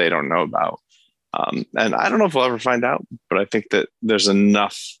about, they don't know about. And I don't know if we'll ever find out, but I think that there's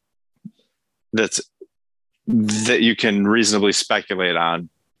enough that you can reasonably speculate on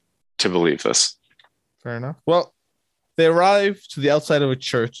to believe this. Fair enough. Well, they arrive to the outside of a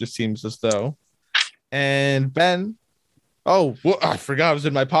church, it seems as though. And Ben... Oh, well, I forgot it was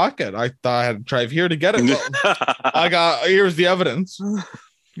in my pocket. I thought I had to drive here to get it. Well, here's the evidence.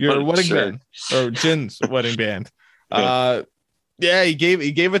 Your wedding band, or Jin's wedding band. He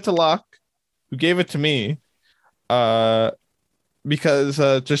gave it to Locke, who gave it to me, because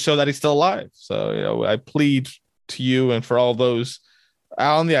to show that he's still alive. So I plead to you and for all those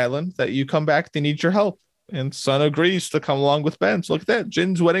out on the island that you come back. They need your help. And Sun agrees to come along with Ben. So look at that,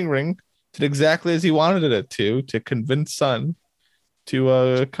 Jin's wedding ring did exactly as he wanted it to convince Sun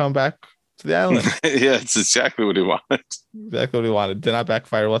to come back to the island. Yeah, it's exactly what he wanted. Exactly what he wanted. Did not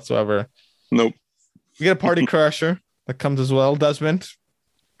backfire whatsoever. Nope. We get a party crasher that comes as well. Desmond,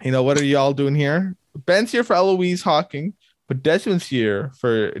 what are y'all doing here? Ben's here for Eloise Hawking, but Desmond's here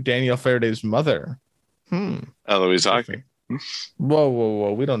for Danielle Faraday's mother. Eloise Hawking.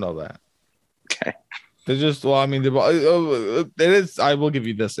 Whoa. We don't know that. Okay. They're just, it is, I will give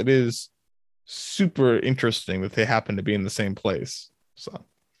you this. It is super interesting that they happen to be in the same place. So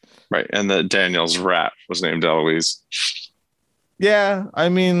Right. And that Daniel's rat was named Eloise. yeah, I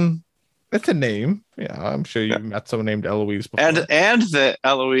mean, it's a name. Yeah, I'm sure Yeah. you've met someone named Eloise before. And that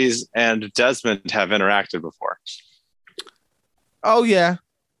Eloise and Desmond have interacted before. Oh yeah.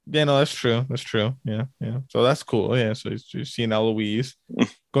 Yeah, no, that's true. That's true. Yeah, yeah. So that's cool. Yeah. So you've seen Eloise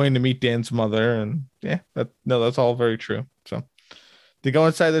going to meet Dan's mother, and yeah, that's all very true. So they go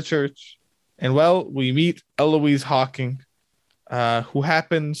inside the church, and well, we meet Eloise Hawking, who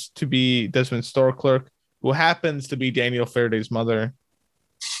happens to be Desmond's store clerk, who happens to be Daniel Faraday's mother.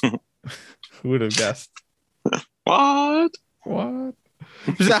 Who would have guessed? What? What?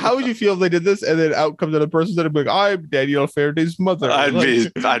 So how would you feel if they did this and then out comes another person that'd be like, I'm Daniel Faraday's mother? I'd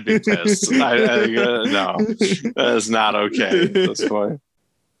be pissed. No, that's not okay at this point.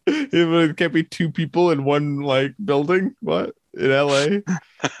 It can't be two people in one like building. What in LA?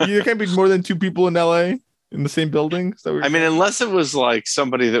 There can't be more than two people in LA in the same building. So I mean, unless it was like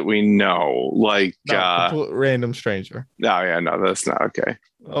somebody that we know, like complete random stranger. No, yeah, no, that's not okay.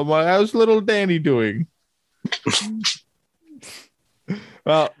 Oh my! How's little Danny doing?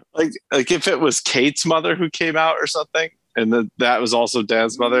 Well, like if it was Kate's mother who came out or something, and that was also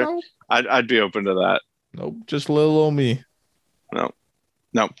Dan's mother, no. I'd be open to that. Nope, just little old me. No,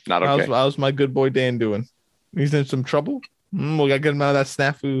 not okay. How's my good boy Dan doing? He's in some trouble. We gotta get him out of that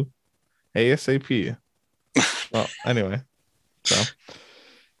snafu ASAP. Well, anyway, so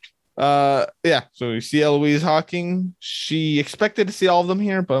yeah. So we see Eloise Hawking. She expected to see all of them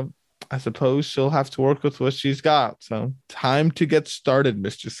here, but I suppose she'll have to work with what she's got. So time to get started,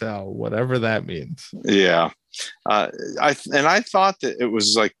 Mr. Sal, whatever that means. Yeah. I thought that it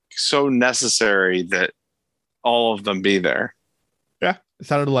was like so necessary that all of them be there. Yeah, it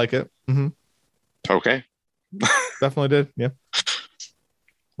sounded like it. Mm-hmm. Okay. Definitely did. Yeah.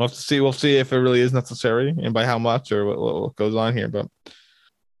 We'll have to see. We'll see if it really is necessary and by how much or what goes on here. But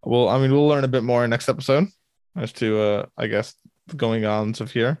we'll learn a bit more in next episode as to, I guess, the going ons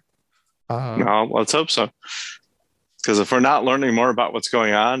of here. No, let's hope so. Because if we're not learning more about what's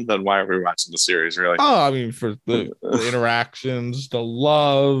going on, then why are we watching the series? Really? Oh, I mean, for the interactions, the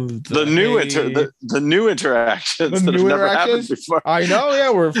love, the new interactions that have never happened before. I know.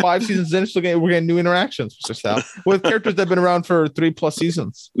 Yeah, we're 5 seasons in, so we're getting new interactions, Mr. Sal, with characters that have been around for 3+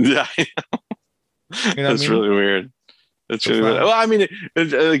 seasons. Yeah, I know. That's really weird. It's really weird. Well, I mean,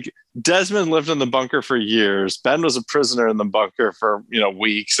 like Desmond lived in the bunker for years. Ben was a prisoner in the bunker for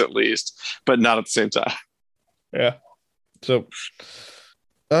weeks at least, but not at the same time. Yeah. So,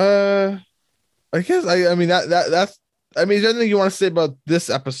 I guess I mean that's. I mean, is there anything you want to say about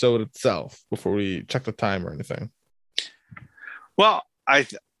this episode itself before we check the time or anything? Well, I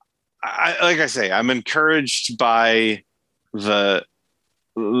like I say, I'm encouraged by the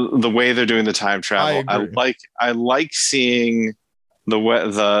way they're doing the time travel. I like seeing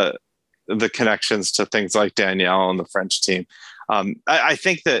the connections to things like Danielle and the French team. I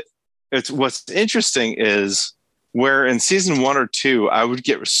think that what's interesting is where in season 1 or 2, I would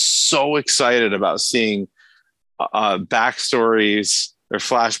get so excited about seeing backstories or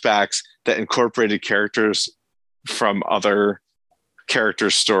flashbacks that incorporated characters from other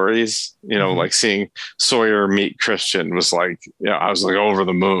characters' stories. Like seeing Sawyer meet Christian was like, I was like over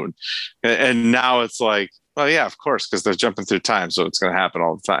the moon. And now it's like, well, yeah, of course, because they're jumping through time, so it's going to happen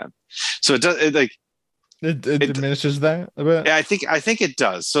all the time. So it does. It diminishes that a bit. Yeah, I think it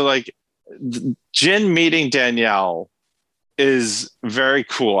does. So like Jin meeting Danielle is very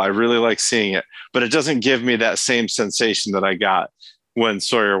cool. I really like seeing it, but it doesn't give me that same sensation that I got when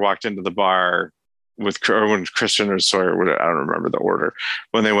Sawyer walked into the bar or when Christian or Sawyer, I don't remember the order,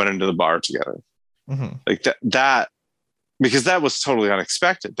 when they went into the bar together. Mm-hmm. Like that, because that was totally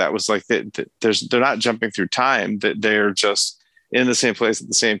unexpected. That was like they're not jumping through time. That they're just in the same place at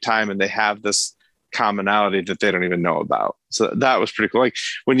the same time, and they have this commonality that they don't even know about. So that was pretty cool. Like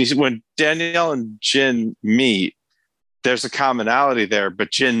when Danielle and Jin meet, there's a commonality there, but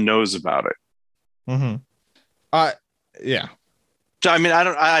Jin knows about it. Mm-hmm. Yeah. So, I mean,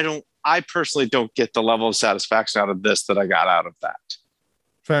 I personally don't get the level of satisfaction out of this that I got out of that.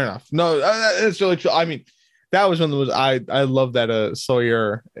 Fair enough. No, it's really true. I mean, that was one of those. I love that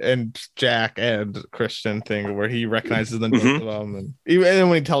Sawyer and Jack and Christian thing where he recognizes them both of them, and then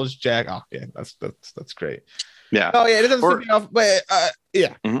when he tells Jack, oh yeah, that's great. Yeah. Oh yeah, it doesn't have the same payoff, but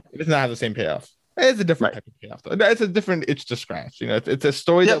yeah, it does not have the same payoff. It's a different type of payoff, though. It's a different itch to scratch. It's a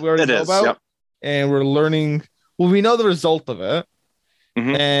story that we already know about, and we're learning. Well, we know the result of it,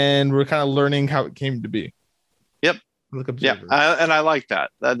 and we're kind of learning how it came to be. Yep. And I like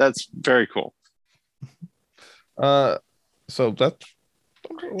that. That's very cool. So that's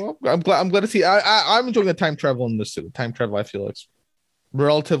Well, I'm glad to see. I'm enjoying the time travel in this. Time travel, I feel like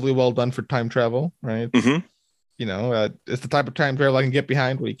relatively well done for time travel, right? Mm-hmm. You know, it's the type of time travel I can get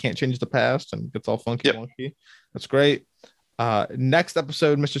behind where you can't change the past and it gets all funky Yep. wonky. That's great. Next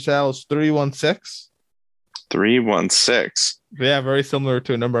episode, Mr. Sal, is 316. 316. Yeah, very similar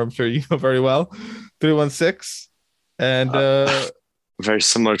to a number I'm sure you know very well. 316. And Very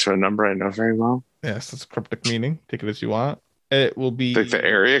similar to a number I know very well. yes, it's a cryptic meaning. Take it as you want. It will be Like the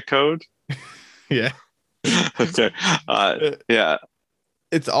area code. yeah. Okay. Yeah.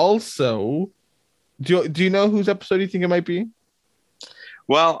 It's also do you know whose episode you think it might be?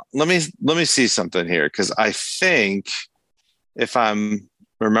 Well, let me see something here, because I think, if I'm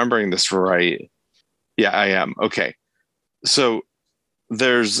remembering this right, yeah, I am. Okay. So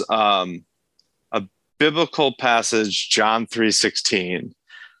there's a biblical passage, John 3:16,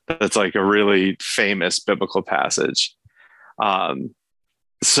 that's like a really famous biblical passage.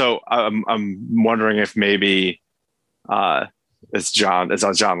 So I'm wondering if maybe it's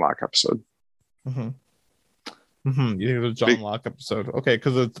a John Locke episode. Mm-hmm. You think it was John Locke episode? Okay,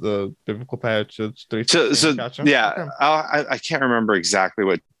 because it's the biblical passage. It's 3:16. So Gotcha. yeah, Okay. I can't remember exactly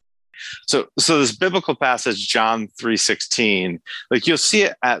what. So this biblical passage, John 3:16, like you'll see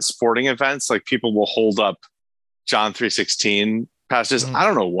it at sporting events, like people will hold up John 3:16 passages. I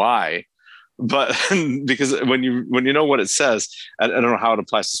don't know why, but because when you know what it says, I don't know how it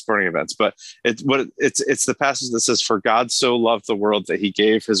applies to sporting events, but it's the passage that says, "For God so loved the world that he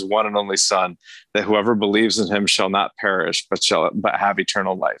gave his one and only son, that whoever believes in him shall not perish, but have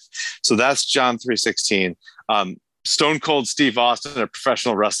eternal life." So that's John 3:16. Stone Cold Steve Austin, a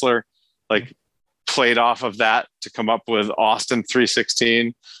professional wrestler, like played off of that to come up with Austin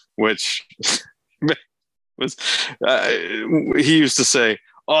 3:16, which was he used to say,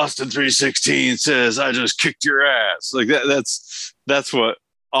 Austin 3:16 says, "I just kicked your ass." Like that's what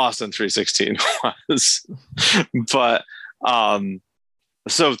Austin 3:16 was. But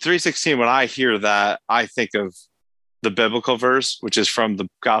so 3:16, when I hear that, I think of the biblical verse, which is from the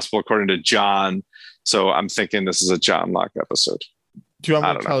Gospel according to John. So I'm thinking this is a John Locke episode. Do you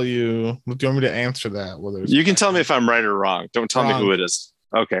want me to tell you? Do you want me to answer that? Whether you can tell me if I'm right or wrong. Don't tell me wrong. who it is.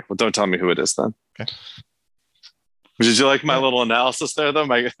 Okay, well, don't tell me who it is then. Okay. Did you like my little analysis there, though?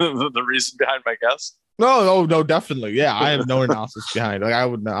 The reason behind my guess? No, definitely. Yeah, I have no analysis behind. Like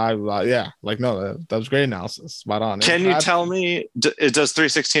that was great analysis. Spot on. Can you tell me? Does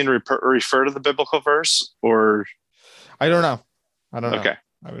 3:16 refer to the biblical verse, or? I don't know. Okay.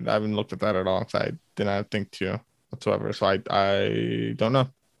 I haven't looked at that at all. I did not think to whatsoever. So I don't know.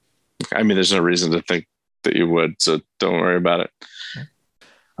 I mean, there's no reason to think that you would, so don't worry about it.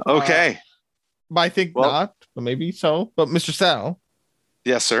 Okay. But I think not. But maybe so. But Mr. Sal.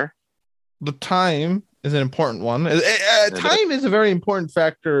 Yes, sir. The time is an important one. Time is a very important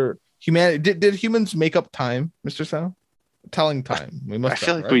factor. Humanity did humans make up time, Mr. Sal? Telling time. We must. I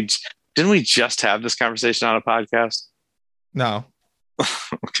feel like didn't we just have this conversation on a podcast? No.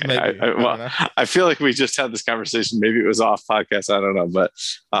 Okay. I feel like we just had this conversation. Maybe it was off podcast. I don't know, but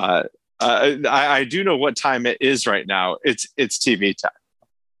I do know what time it is right now. It's TV time.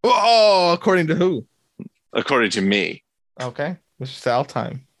 Oh, according to who? According to me. Okay, Mr. Sal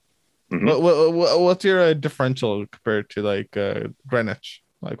time. Mm-hmm. What's your differential compared to like Greenwich?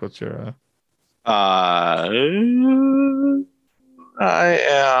 Like, what's your? I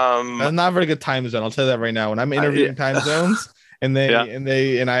am. That's not a very good time zone. I'll tell you that right now. When I'm interviewing time zones, and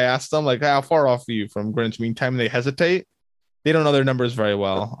I ask them like, how far off are you from Greenwich Mean Time? And they hesitate. They don't know their numbers very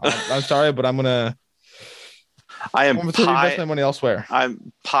well. I'm sorry, but I'm gonna invest my money elsewhere.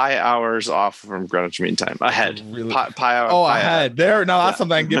 I'm pi hours off from Greenwich Mean Time. Ahead. Really? Pi hour. Oh, ahead. There. Now that's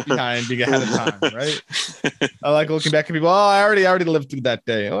something I can get behind, being ahead of time, right? I like looking back at people. Oh, I already lived through that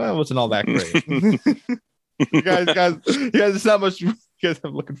day. Well, it wasn't all that great. you guys, it's not much. You guys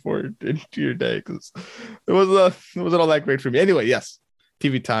are looking forward to your day because it wasn't all that great for me. Anyway, yes,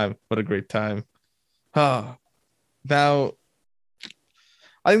 TV time. What a great time. Now,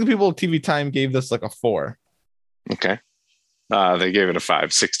 I think the people at TV time gave this like a 4. Okay. They gave it a 5,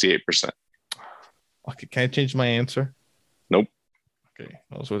 68%. Okay, can I change my answer? Nope. Okay,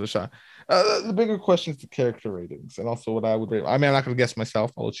 that was worth a shot. The bigger question is the character ratings and also what I would rate. I mean, I'm not going to guess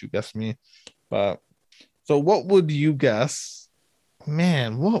myself. I'll let you guess me. But so what would you guess?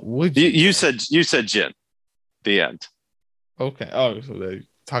 Man, what would you guess? You said Jin. The end. Okay. Oh, so they're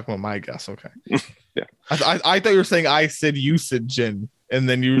talking about my guess. Okay. Yeah. I thought you were saying I said you said Jin. And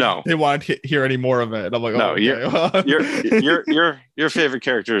then they want to hear any more of it. And I'm like, no, okay. your favorite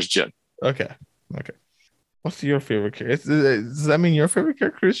character is Jin. Okay. What's your favorite character? Does that mean your favorite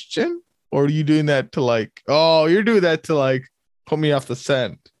character is Jin? Or are you doing that to like? Oh, you're doing that to like put me off the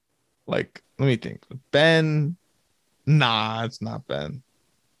scent. Like, let me think. Ben? Nah, it's not Ben.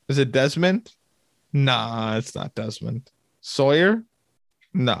 Is it Desmond? Nah, it's not Desmond. Sawyer?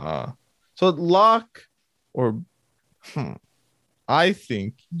 Nah. So Locke or I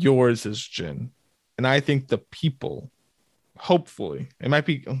think yours is Jin. And I think the people, hopefully, it might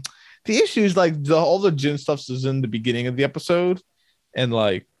be the issue is like all the Jin stuff is in the beginning of the episode, and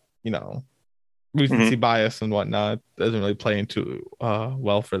like, you know, recency bias and whatnot doesn't really play into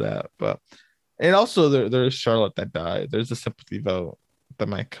well for that. But and also there's Charlotte that died. There's a sympathy vote that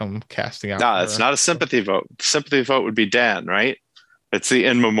might come casting out. No, it's not a sympathy vote. The sympathy vote would be Dan, right? It's the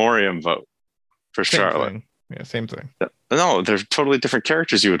in memoriam vote for Charlotte. Thing. Yeah, same thing. No, they're totally different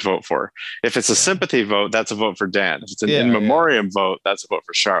characters you would vote for. If it's a sympathy vote, that's a vote for Dan. If it's an in memoriam vote, that's a vote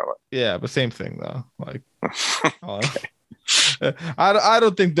for Charlotte. Yeah, but same thing though. Like, I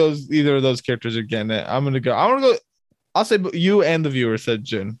don't think either of those characters are getting it. I'm gonna go. I'll say you and the viewer said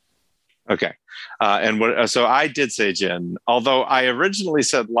Jin. Okay, so I did say Jin, although I originally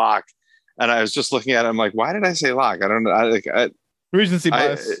said Locke, and I was just looking at it. I'm like, why did I say Locke? I don't know. Recency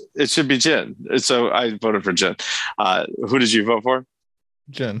bias. It should be Jin. So I voted for Jin. Who did you vote for?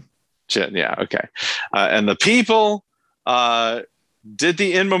 Jin. Jin, yeah, okay. And the people did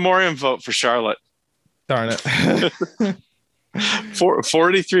the in memoriam vote for Charlotte. Darn it.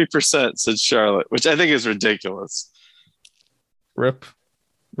 43% said Charlotte, which I think is ridiculous. Rip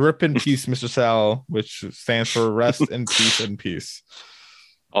in peace, Mr. Sal, which stands for rest in peace and peace.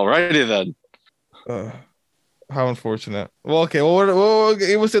 Alrighty then. How unfortunate. Well, okay.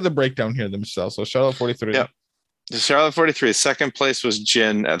 We'll say the breakdown here, then, Mr. Sal. So Charlotte 43. Yep. Charlotte 43. Second place was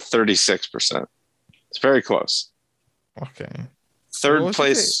Jin at 36%. It's very close. Okay. Third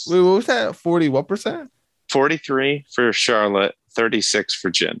place. Wait, what was that? 40 what percent? 43 for Charlotte, 36 for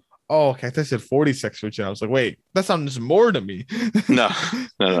Jin. Oh, okay. I thought you said 46 for Jin. I was like, wait, that sounds more to me. No. I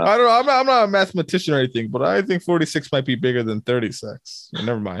don't know. I'm not a mathematician or anything, but I think 46 might be bigger than 36.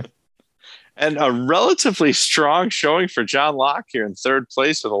 Never mind. And a relatively strong showing for John Locke here in third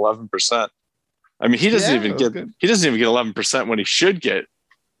place with 11%. I mean, he doesn't even get 11% when he should get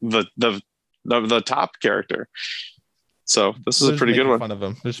the top character. So this is a pretty good one. Fun of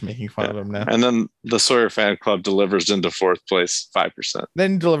him. Just making fun of him now. And then the Sawyer fan club delivers into fourth place, 5%.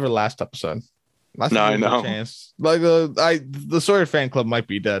 Then deliver last episode. I know. Chance. Like the Sawyer fan club might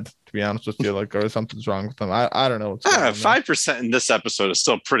be dead, to be honest with you. Like, or something's wrong with them. I don't know. 5% in this episode is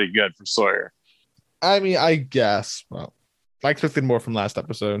still pretty good for Sawyer. I mean, I guess. Well, I expected more from last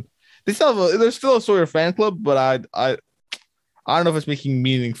episode. There's still a Sawyer fan club, but I don't know if it's making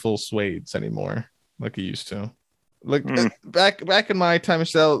meaningful swades anymore like it used to. Like back in my time,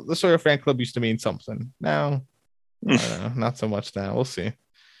 the Sawyer fan club used to mean something. Now, I don't know, not so much now. We'll see.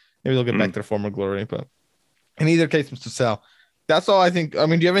 Maybe they'll get back to their former glory. But in either case, Mr. Sal, that's all I think. I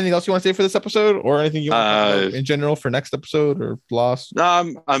mean, do you have anything else you want to say for this episode, or anything you want to talk about in general for next episode or Lost?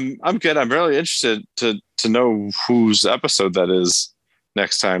 No, I'm good. I'm really interested to know whose episode that is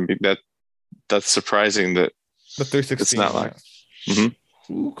next time. That's surprising that the 316. It's not like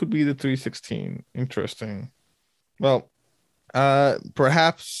who could be the 316? Interesting. Well,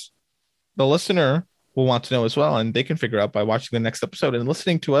 perhaps the listener will want to know as well, and they can figure out by watching the next episode and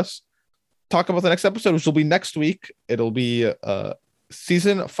listening to us talk about the next episode, which will be next week. It'll be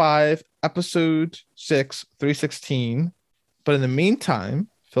season 5, episode 6, 316. But in the meantime,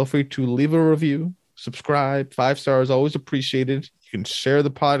 feel free to leave a review, subscribe. 5 stars, always appreciated. You can share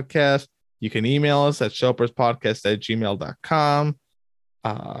the podcast. You can email us at showperspodcast@gmail.com.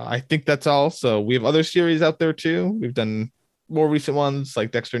 I think that's all. So we have other series out there too. We've done more recent ones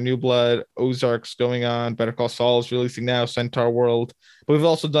like Dexter New Blood, Ozark's going on, Better Call Saul is releasing now, Centaur World. But we've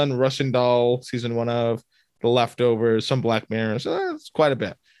also done Russian Doll, season 1 of The Leftovers, some Black Mirror. So it's quite a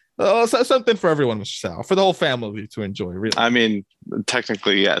bit. Something for everyone, Mr. Sal, for the whole family to enjoy. Really, I mean,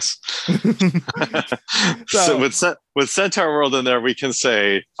 technically, yes. So with Centaur World in there, we can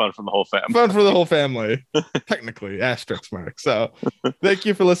say fun for the whole family. Fun for the whole family, technically, asterisk mark. So, thank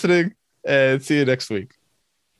you for listening, and see you next week.